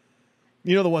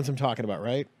 You know the ones I'm talking about,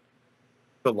 right?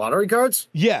 The lottery cards?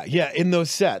 Yeah, in those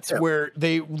sets where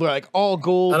they were like all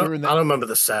gold. I don't remember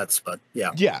the sets, but yeah.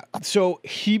 Yeah. So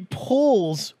he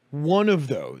pulls one of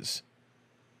those.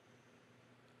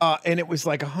 And it was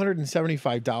like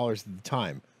 $175 at the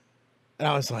time. And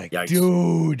I was like, yikes.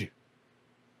 Dude,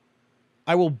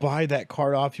 I will buy that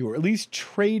card off you, or at least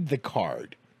trade the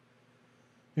card.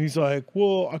 And he's like,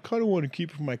 well, I kind of want to keep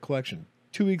it for my collection.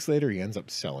 2 weeks later, he ends up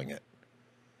selling it.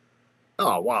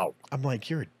 Oh, wow. I'm like,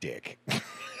 you're a dick.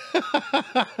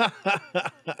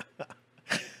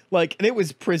 Like, and it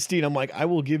was pristine. I'm like, I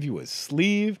will give you a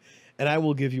sleeve and I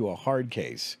will give you a hard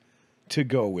case to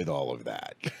go with all of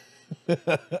that.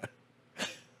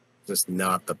 Just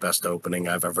not the best opening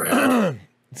I've ever had.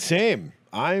 Same.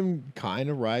 I'm kind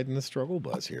of riding the struggle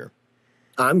bus here.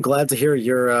 I'm glad to hear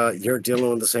you're dealing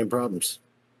with the same problems.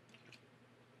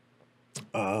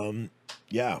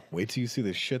 Yeah, wait till you see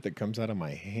the shit that comes out of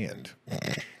my hand.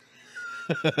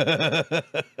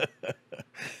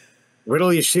 Wait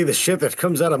till you see the shit that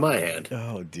comes out of my hand.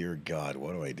 Oh, dear God,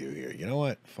 what do I do here? You know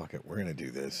what? Fuck it, we're going to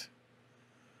do this.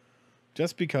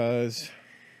 Just because...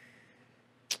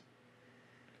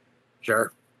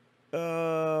 Sure.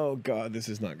 Oh, God, this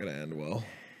is not going to end well.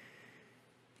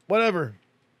 Whatever.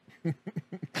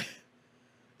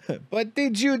 But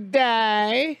did you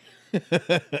die?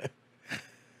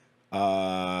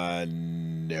 No.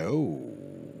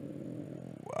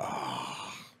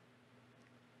 Oh.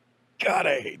 God,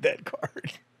 I hate that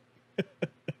card.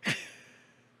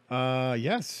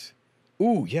 Yes.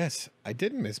 Ooh, yes. I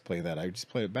didn't misplay that. I just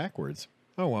played it backwards.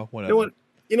 Oh, well, whatever.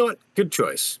 You know what? Good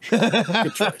choice.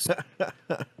 Good choice.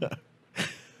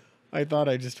 I thought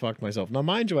I just fucked myself. Now,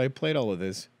 mind you, I played all of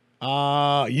this.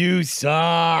 You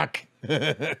suck.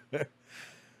 Good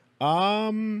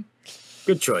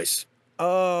choice.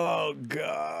 Oh,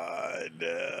 God.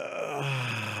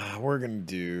 We're going to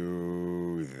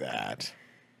do that.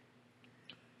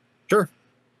 Sure.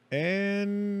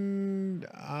 And,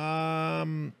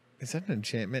 is that an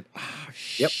enchantment? Oh,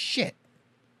 yep. Shit.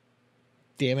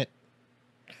 Damn it.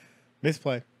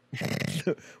 Misplay.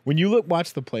 When you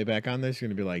watch the playback on this, you're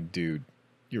going to be like, dude,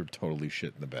 you're totally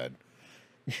shit in the bed.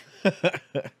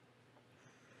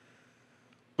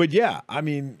 But yeah, I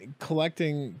mean,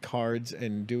 collecting cards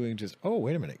and doing just, oh,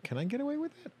 wait a minute. Can I get away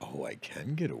with that? Oh, I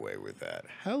can get away with that.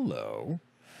 Hello.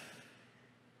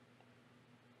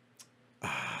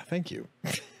 Thank you.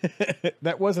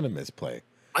 That wasn't a misplay.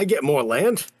 I get more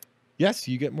land. Yes,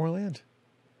 you get more land.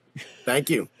 Thank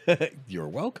you. You're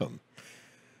welcome.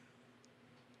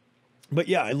 But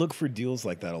yeah, I look for deals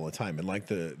like that all the time. And like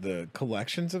the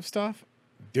collections of stuff,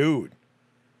 dude,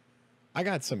 I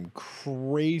got some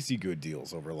crazy good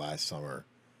deals over last summer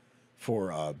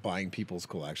for buying people's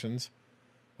collections.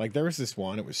 Like there was this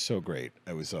one, it was so great.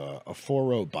 It was a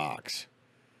 4-row box.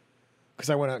 Because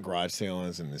I went out garage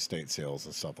sales and estate sales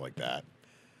and stuff like that.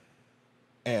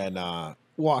 And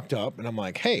walked up and I'm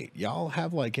like, hey, y'all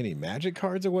have like any magic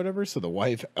cards or whatever? So the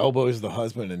wife elbows the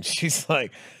husband and she's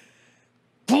like,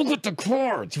 look at the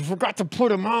cards. You forgot to put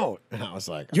them out. And I was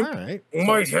like, all right. You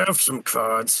might have some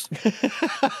cards.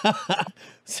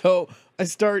 So I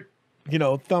start you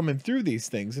know, thumbing through these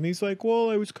things, and he's like, "Well,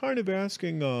 I was kind of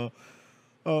asking about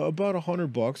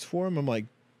 $100 for him." I'm like,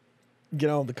 you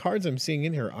know, the cards I'm seeing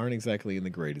in here aren't exactly in the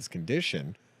greatest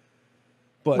condition,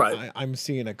 but Right. I'm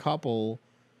seeing a couple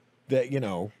that, you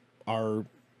know, are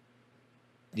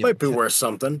Might be worth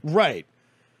something. right.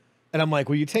 And I'm like,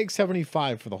 "Well, you take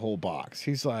 75 for the whole box."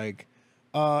 He's like,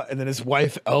 and then his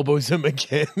wife elbows him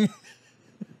again.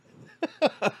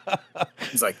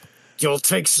 He's like, "You'll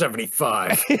take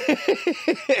 75."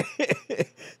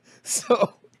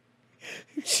 So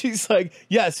she's like,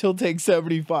 "Yes, he'll take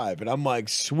 75." And I'm like,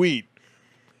 "Sweet."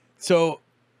 So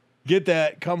get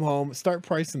that, come home, start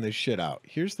pricing this shit out.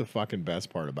 Here's the fucking best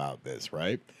part about this,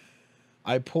 right?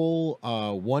 I pull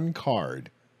one card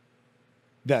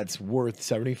that's worth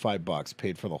 $75,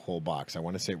 paid for the whole box. I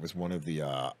want to say it was one of the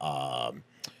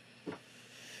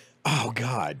oh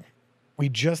god. We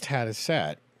just had a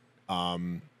set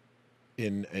in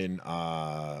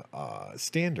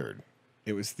standard.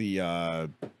 It was the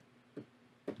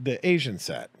Asian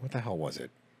set. What the hell was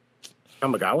it?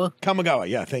 Kamigawa? Kamigawa,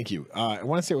 yeah, thank you. I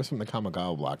want to say it was from the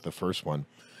Kamigawa block, the first one.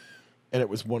 And it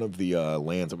was one of the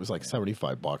lands. It was like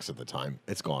 $75 at the time.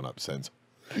 It's gone up since.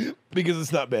 Because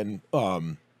it's not been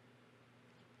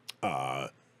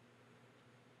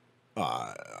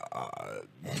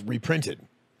reprinted.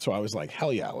 So I was like,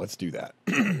 hell yeah, let's do that.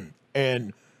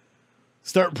 And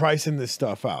start pricing this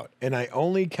stuff out. And I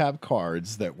only kept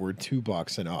cards that were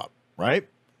 $2 and up, right?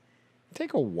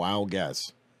 Take a wild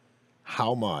guess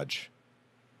how much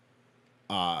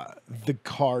the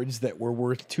cards that were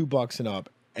worth $2 and up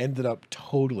ended up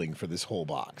totaling for this whole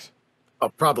box. Oh,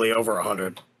 probably over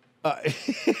 100.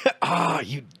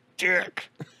 You dick.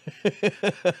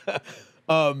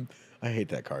 I hate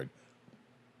that card.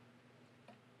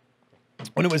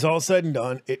 When it was all said and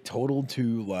done, it totaled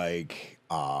to like,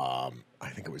 I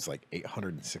think it was like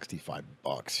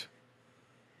 $865.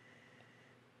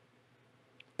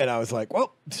 And I was like,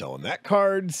 well, selling that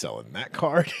card,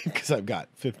 because I've got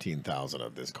 15,000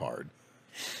 of this card.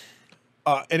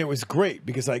 And it was great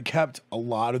because I kept a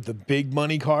lot of the big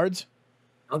money cards.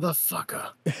 Motherfucker.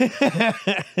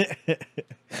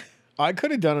 I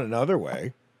could have done it another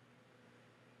way.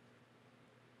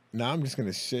 Now I'm just going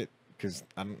to sit because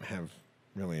I don't have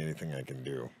really anything I can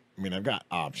do. I mean, I've got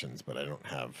options, but I don't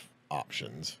have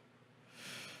options.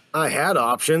 I had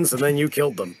options, and then you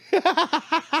killed them.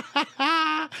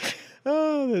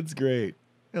 Oh, that's great.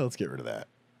 Yeah, let's get rid of that.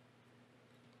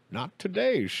 Not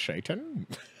today, Satan.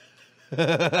 Is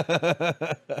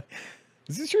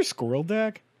this your squirrel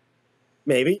deck?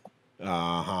 Maybe.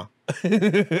 Uh-huh.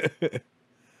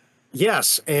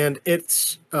 Yes, and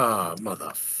it's...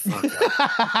 motherfucker.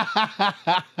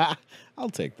 I'll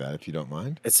take that if you don't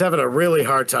mind. It's having a really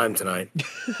hard time tonight.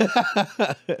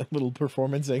 A little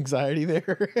performance anxiety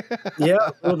there. Yeah,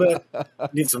 a little bit.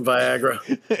 Need some Viagra.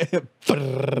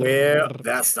 Yeah,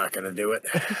 that's not going to do it.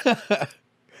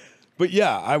 But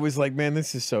yeah, I was like, man,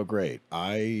 this is so great.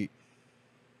 And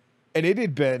it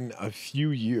had been a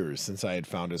few years since I had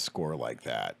found a score like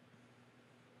that.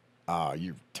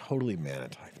 You totally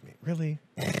manatized me. Really?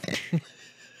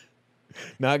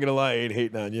 Not gonna lie, I ain't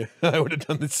hating on you. I would have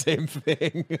done the same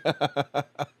thing.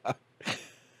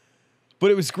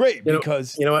 But it was great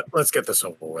because... You know what? Let's get this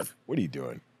over with. What are you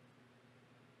doing?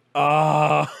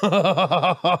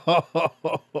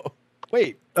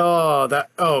 Wait.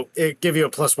 It gave you a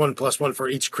 +1/+1 for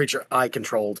each creature I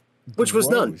controlled, which was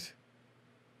none. Gross.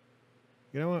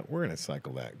 You know what? We're gonna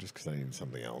cycle that just because I need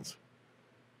something else.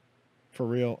 For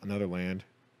real, another land.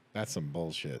 That's some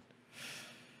bullshit.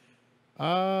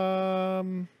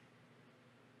 Oh,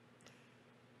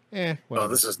 Whatever.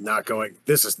 this is not going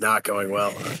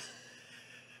well.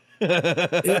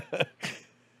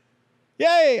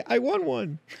 Yay! I won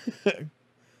one.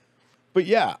 But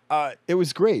yeah, it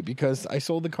was great because I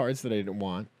sold the cards that I didn't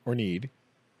want or need,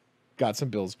 got some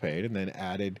bills paid, and then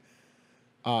added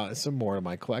some more to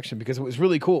my collection because it was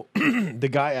really cool. The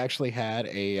guy actually had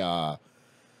a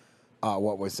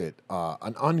what was it?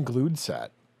 An unglued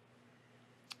set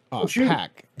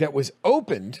pack that was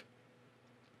opened,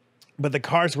 but the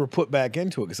cards were put back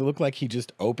into it because it looked like he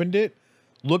just opened it,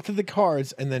 looked at the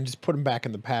cards, and then just put them back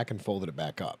in the pack and folded it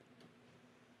back up.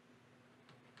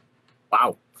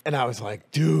 Wow. And I was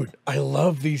like, dude, I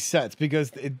love these sets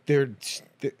because the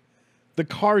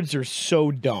cards are so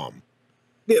dumb.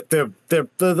 They're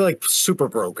like super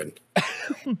broken.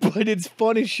 But it's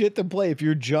fun as shit to play if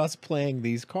you're just playing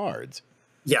these cards.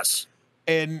 Yes.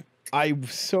 And I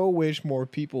so wish more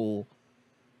people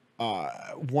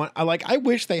I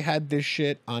wish they had this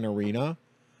shit on Arena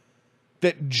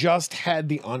that just had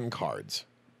the uncards.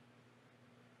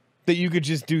 That you could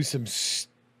just do some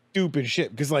stupid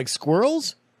shit. Because like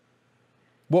squirrels,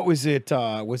 what was it?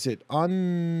 Was it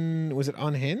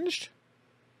unhinged?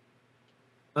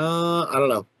 I don't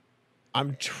know.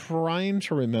 I'm trying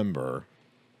to remember.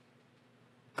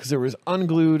 Because there was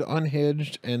unglued,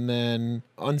 unhinged, and then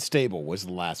unstable was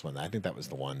the last one. I think that was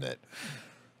the one that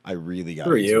I really got.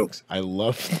 Who are you? I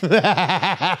love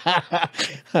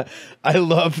I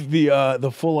love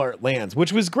the full art lands,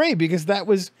 which was great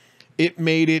because it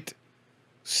made it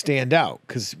stand out.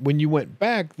 Because when you went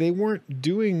back, they weren't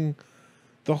doing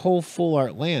the whole full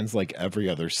art lands like every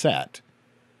other set.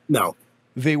 No.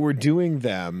 They were doing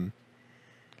them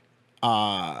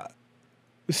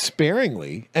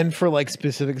sparingly and for like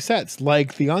specific sets,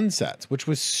 like the unsets, which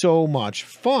was so much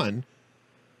fun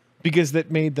because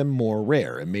that made them more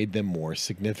rare and made them more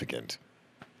significant.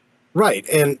 Right.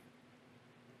 And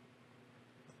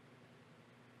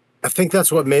I think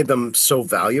that's what made them so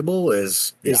valuable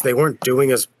is they weren't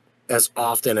doing as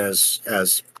often as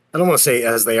I don't want to say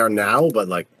as they are now, but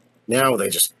like now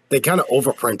they kind of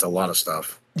overprint a lot of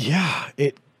stuff. Yeah,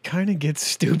 it kind of gets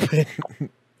stupid.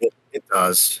 It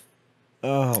does.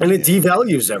 Oh, and it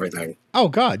devalues everything. Oh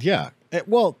God, yeah.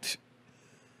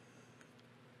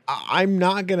 I'm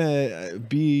not gonna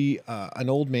be an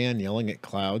old man yelling at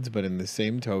clouds, but in the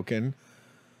same token,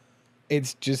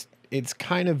 it's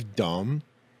kind of dumb.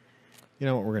 You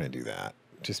know what? We're gonna do that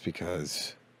just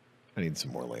because I need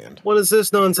some more land. What is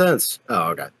this nonsense? Oh,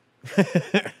 okay.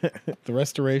 The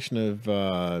restoration of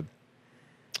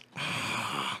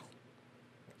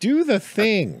do the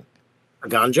thing.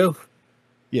 Ganjo?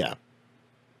 Yeah.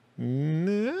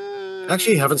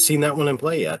 Actually, haven't seen that one in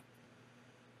play yet.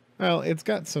 Well, it's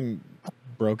got some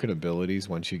broken abilities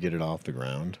once you get it off the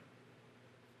ground.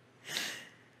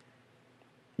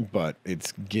 But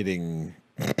it's getting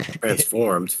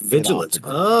transformed. Vigilance.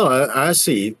 Oh, I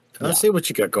see. I see what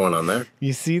you got going on there.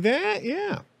 You see that?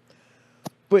 Yeah.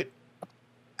 But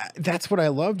that's what I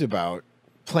loved about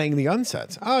playing the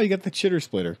unsets. Oh, you got the Chitter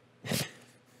Splitter.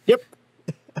 Yep.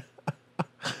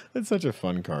 That's such a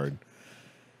fun card.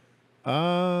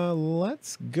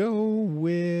 Let's go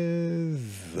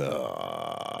with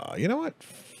you know what?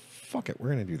 Fuck it, we're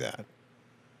gonna do that.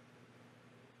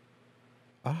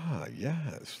 Ah,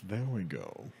 yes, there we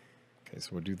go. Okay, so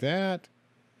we'll do that.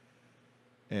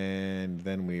 And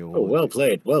then we'll well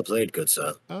played, good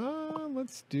sir. We'll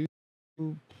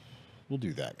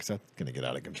do that because that's gonna get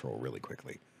out of control really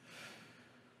quickly.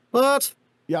 What?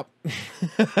 Yep.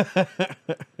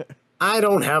 I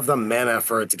don't have the mana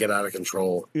for it to get out of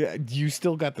control. Yeah, you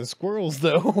still got the squirrels,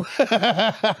 though.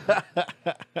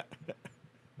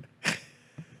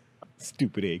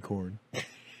 Stupid acorn.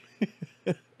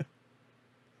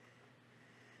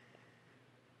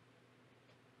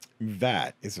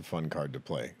 That is a fun card to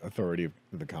play. Authority of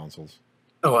the Councils.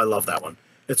 Oh, I love that one.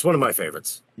 It's one of my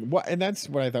favorites. And that's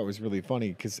what I thought was really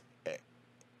funny, because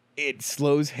it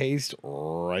slows haste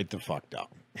right the fuck down.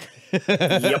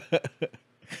 Yep.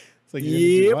 It's like,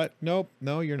 you're gonna do what? Nope.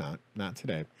 No, you're not. Not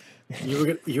today. You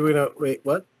were gonna wait,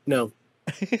 what? No.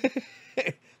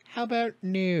 How about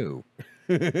new?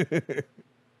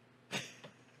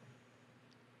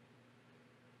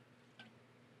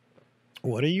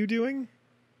 What are you doing?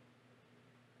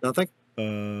 Nothing.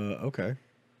 Okay.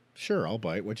 Sure, I'll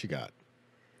bite. What you got?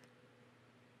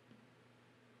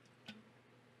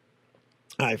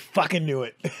 I fucking knew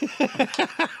it.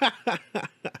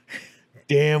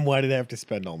 Damn, why did I have to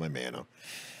spend all my mana?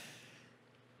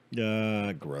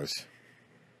 Gross.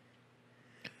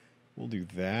 We'll do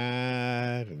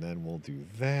that, and then we'll do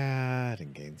that,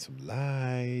 and gain some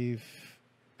life.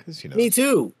 Because, you know. Me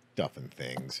too. Stuff and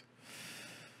things.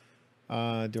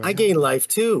 I gain life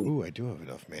too. Ooh, I do have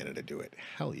enough mana to do it.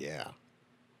 Hell yeah.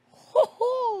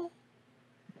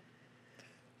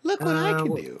 Look what I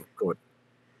can do. Good.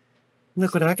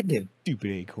 Look what I can do.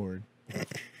 Stupid acorn.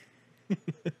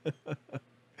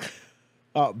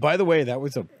 By the way, that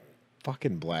was a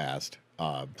fucking blast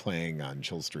playing on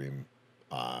Chillstream.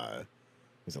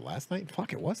 Was it last night?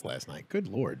 Fuck, it was last night. Good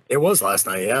Lord. It was last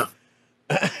night, yeah.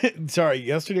 Sorry,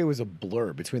 yesterday was a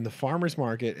blur between the farmer's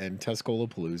market and Tuscola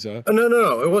Palooza. Oh,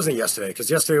 no, it wasn't yesterday,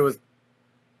 because yesterday was...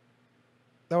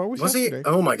 No, it was yesterday. He?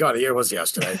 Oh my God, it was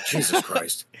yesterday. Jesus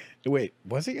Christ. Wait,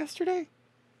 was it yesterday?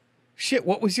 Shit,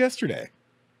 what was yesterday?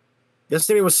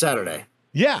 Yesterday was Saturday.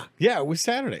 Yeah, it was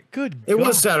Saturday. Good It God.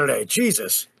 was Saturday.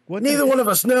 Jesus. What Neither one of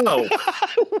us know.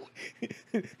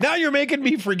 Now you're making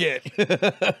me forget.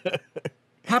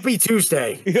 Happy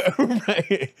Tuesday. Yeah,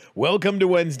 right. Welcome to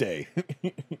Wednesday.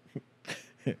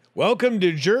 Welcome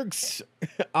to Jerks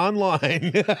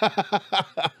Online.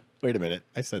 Wait a minute.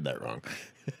 I said that wrong.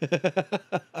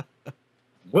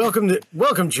 Welcome,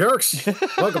 jerks.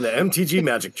 Welcome to MTG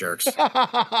Magic Jerks.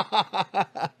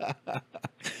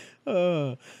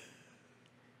 But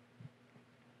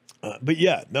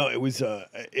yeah, no, it was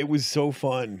so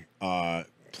fun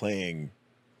playing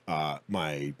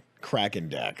my Kraken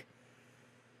deck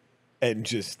and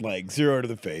just like 0 to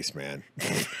the face, man.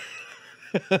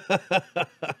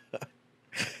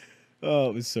 Oh,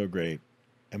 it was so great.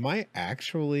 Am I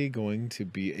actually going to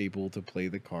be able to play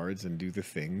the cards and do the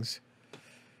things?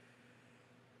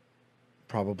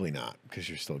 Probably not, because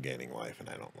you're still gaining life, and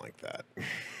I don't like that.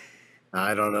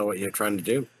 I don't know what you're trying to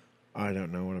do. I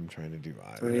don't know what I'm trying to do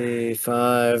either. 3,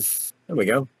 5. There we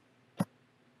go.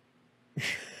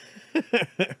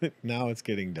 Now it's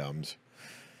getting dumbs.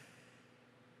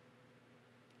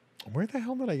 Where the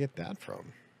hell did I get that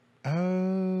from?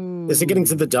 Oh. Is it getting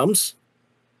to the dumps?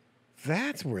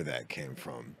 That's where that came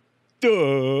from.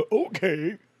 Duh.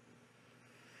 Okay.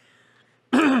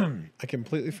 I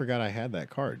completely forgot I had that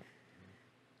card.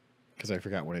 Because I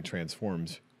forgot when it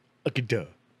transforms. Look at duh.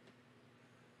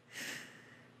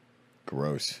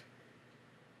 Gross.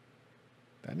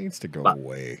 That needs to go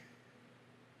away.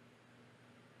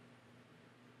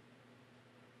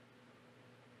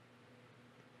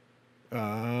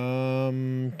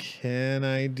 Can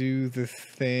I do the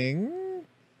thing?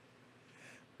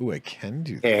 Ooh, I can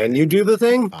do the Can thing. you do the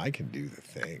thing? I can do the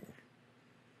thing.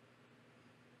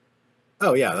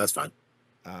 Oh, yeah, that's fine.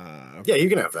 Okay. Yeah, you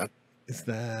can have that. Is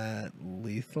that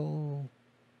lethal?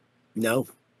 No.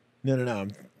 No.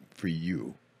 For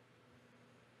you.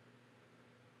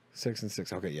 6 and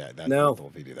 6. Okay, yeah, that's No. lethal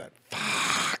if you do that.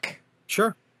 Fuck.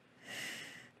 Sure.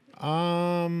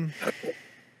 Damn.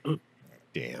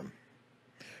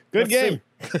 Good Let's game.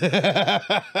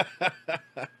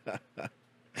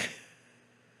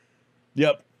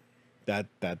 Yep.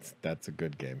 That's a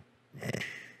good game.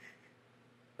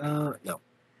 No.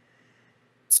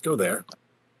 Let's go there.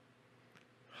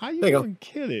 How you There you go. gonna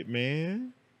kill it,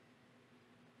 man?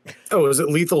 Oh, is it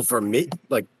lethal for me?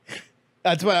 Like,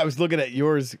 That's why I was looking at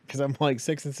yours, because I'm like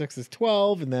 6 and 6 is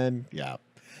 12, and then yeah.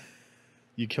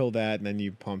 You kill that, and then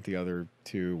you pump the other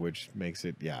 2, which makes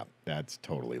it, yeah, that's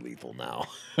totally lethal now.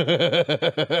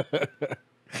 then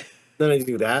I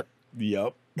do that.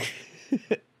 Yep.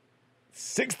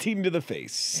 16 to the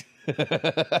face.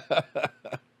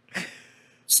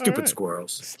 Stupid right.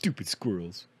 squirrels. Stupid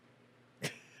squirrels.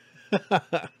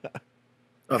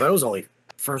 Oh, that was only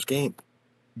first game.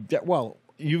 Yeah, well,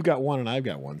 you've got 1 and I've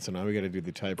got 1, so now we got to do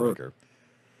the tiebreaker.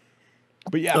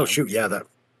 But yeah. Oh, shoot. Yeah, that.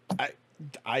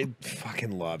 I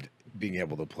fucking loved being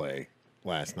able to play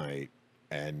last night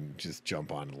and just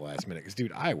jump on at the last minute. Because,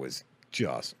 dude, I was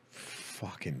just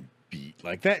fucking beat.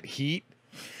 Like, that heat.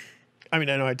 I mean,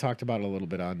 I know I talked about it a little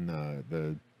bit on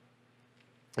the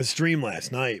stream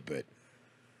last night, but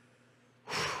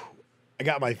I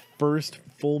got my first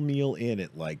full meal in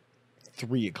at like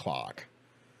 3 o'clock.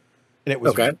 And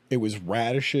it was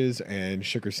radishes and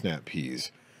sugar snap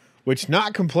peas, which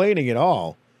not complaining at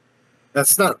all.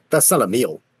 That's not a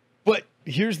meal. But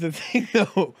here's the thing,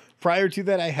 though. Prior to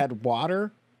that, I had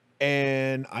water,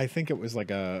 and I think it was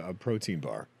like a protein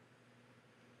bar.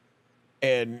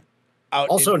 And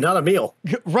also not a meal.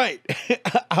 Right.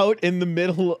 Out in the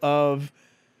middle of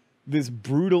this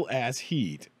brutal ass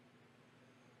heat.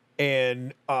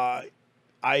 And I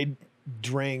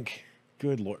drank,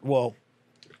 good Lord. Well,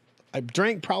 I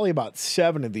drank probably about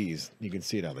 7 of these. You can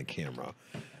see it on the camera.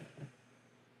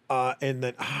 And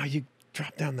then, you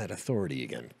dropped down that authority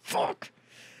again. Fuck.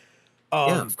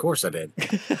 Yeah, of course I did.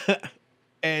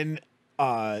 And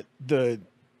the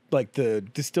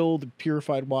distilled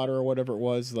purified water or whatever it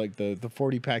was, like the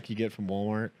 40 pack you get from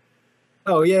Walmart.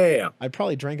 Oh, yeah. I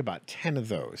probably drank about 10 of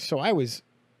those. So I was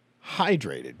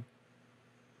hydrated.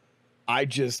 I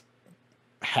just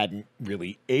hadn't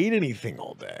really ate anything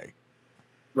all day.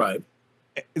 Right.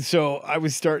 So I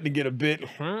was starting to get a bit.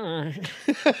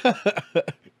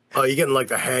 Oh, you getting like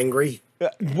the hangry?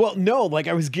 Well, no, like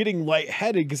I was getting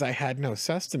lightheaded because I had no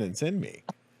sustenance in me.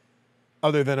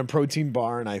 Other than a protein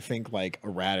bar and I think like a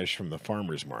radish from the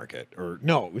farmer's market. Or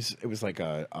no, it was like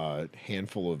a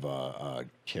handful of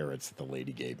carrots that the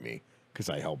lady gave me because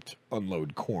I helped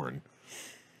unload corn.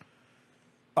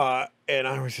 And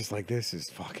I was just like, this is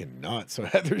fucking nuts. So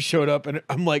Heather showed up and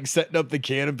I'm like setting up the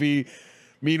canopy.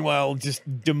 Meanwhile, just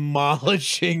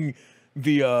demolishing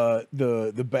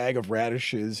the bag of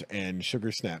radishes and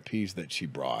sugar snap peas that she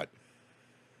brought.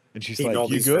 And she's Eating like, all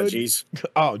 "You these good?" veggies.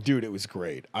 Oh, dude, it was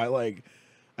great. I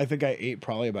think I ate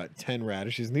probably about 10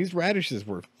 radishes, and these radishes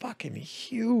were fucking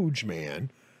huge, man.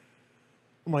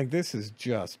 I'm like, this is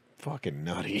just fucking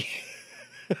nutty.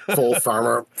 Full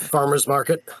farmer's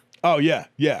market. Oh yeah.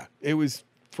 It was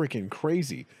freaking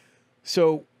crazy.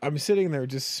 So I'm sitting there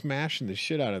just smashing the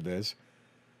shit out of this.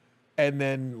 And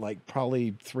then, like,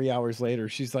 probably 3 hours later,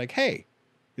 she's like, hey,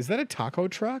 is that a taco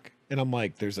truck? And I'm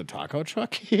like, there's a taco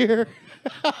truck here?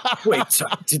 Wait,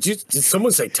 did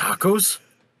someone say tacos?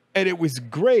 And it was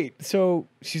great. So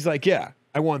she's like, yeah,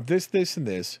 I want this, this, and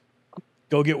this.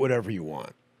 Go get whatever you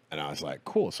want. And I was like,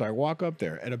 cool. So I walk up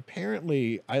there, and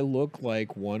apparently I look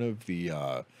like one of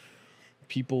the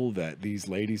people that these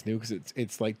ladies knew, because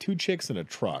it's like two chicks in a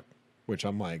truck, which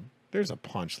I'm like, there's a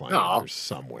punchline in there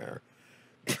somewhere.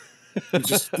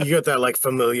 You got that like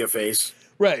familiar face.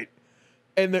 Right.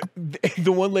 And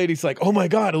the one lady's like, oh my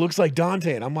God, it looks like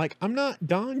Dante. And I'm like, I'm not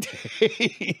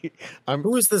Dante.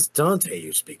 Who is this Dante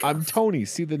you speak of? I'm Tony.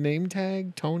 See the name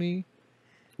tag? Tony?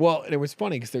 Well, and it was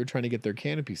funny because they were trying to get their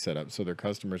canopy set up so their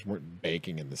customers weren't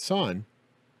baking in the sun.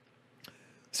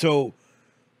 So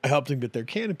I helped them get their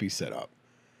canopy set up.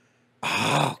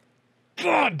 Oh,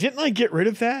 God, didn't I get rid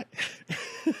of that?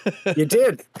 You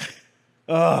did.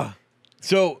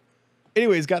 So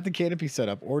anyways, got the canopy set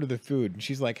up, ordered the food, and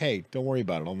she's like, hey, don't worry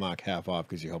about it. I'll knock half off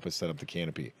because you help us set up the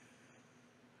canopy.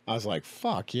 I was like,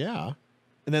 fuck yeah.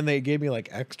 And then they gave me like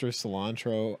extra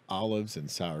cilantro, olives, and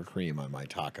sour cream on my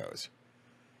tacos.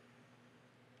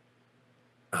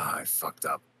 I fucked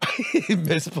up.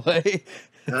 Misplay.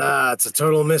 It's a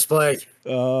total misplay.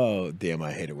 Oh, damn,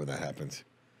 I hate it when that happens.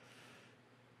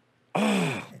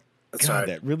 Oh, That's God, right.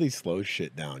 that really slows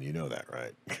shit down. You know that,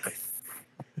 right?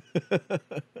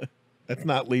 That's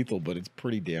not lethal, but it's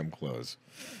pretty damn close.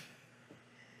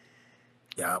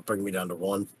 Yeah, bring me down to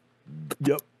 1.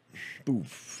 Yep.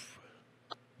 Boof.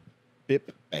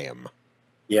 Bip. Bam.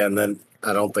 Yeah, and then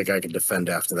I don't think I can defend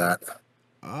after that.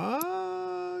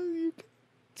 You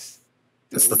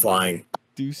It's the flying.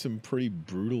 do some pretty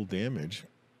brutal damage.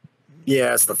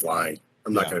 Yeah, it's the flying.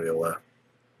 I'm not Yeah. going to be able to.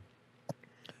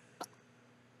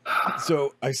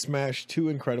 So I smashed 2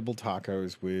 incredible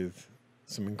tacos with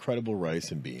some incredible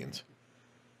rice and beans.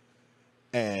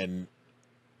 And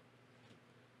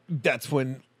that's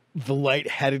when the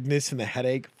lightheadedness and the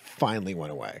headache finally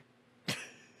went away.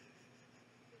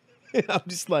 And I'm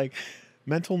just like,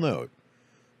 mental note,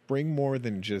 bring more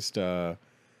than just water.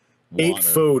 Eat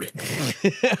food.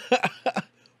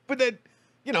 But then,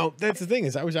 you know, that's the thing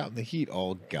is I was out in the heat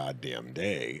all goddamn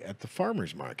day at the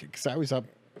farmer's market because I was up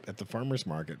at the farmer's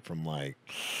market from like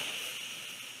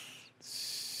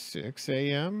 6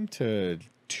 a.m. to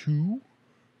 2.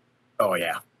 Oh,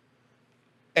 yeah.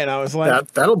 And I was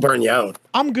like, That'll burn you out.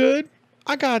 I'm good.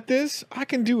 I got this. I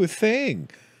can do a thing.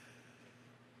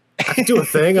 I can do a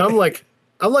thing. I'm like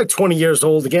 20 years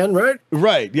old again, right?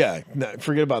 Right. Yeah. No,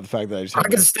 forget about the fact that I just I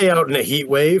had can stay out in a heat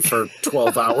wave for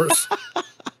 12 hours.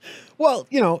 Well,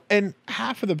 you know, and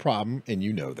half of the problem, and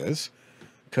you know this,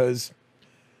 because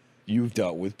you've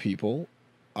dealt with people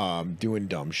doing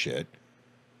dumb shit.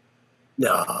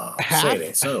 No, say it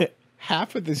ain't so.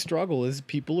 Half of the struggle is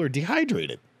people are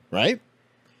dehydrated, right?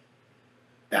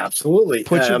 Absolutely.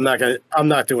 Put your- I'm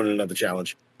not doing another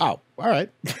challenge. Oh, all right.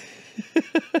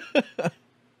 I'm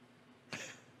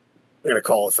gonna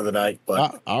call it for the night,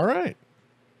 but All right.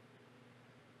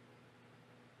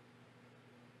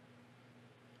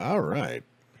 All right.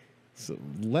 So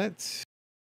let's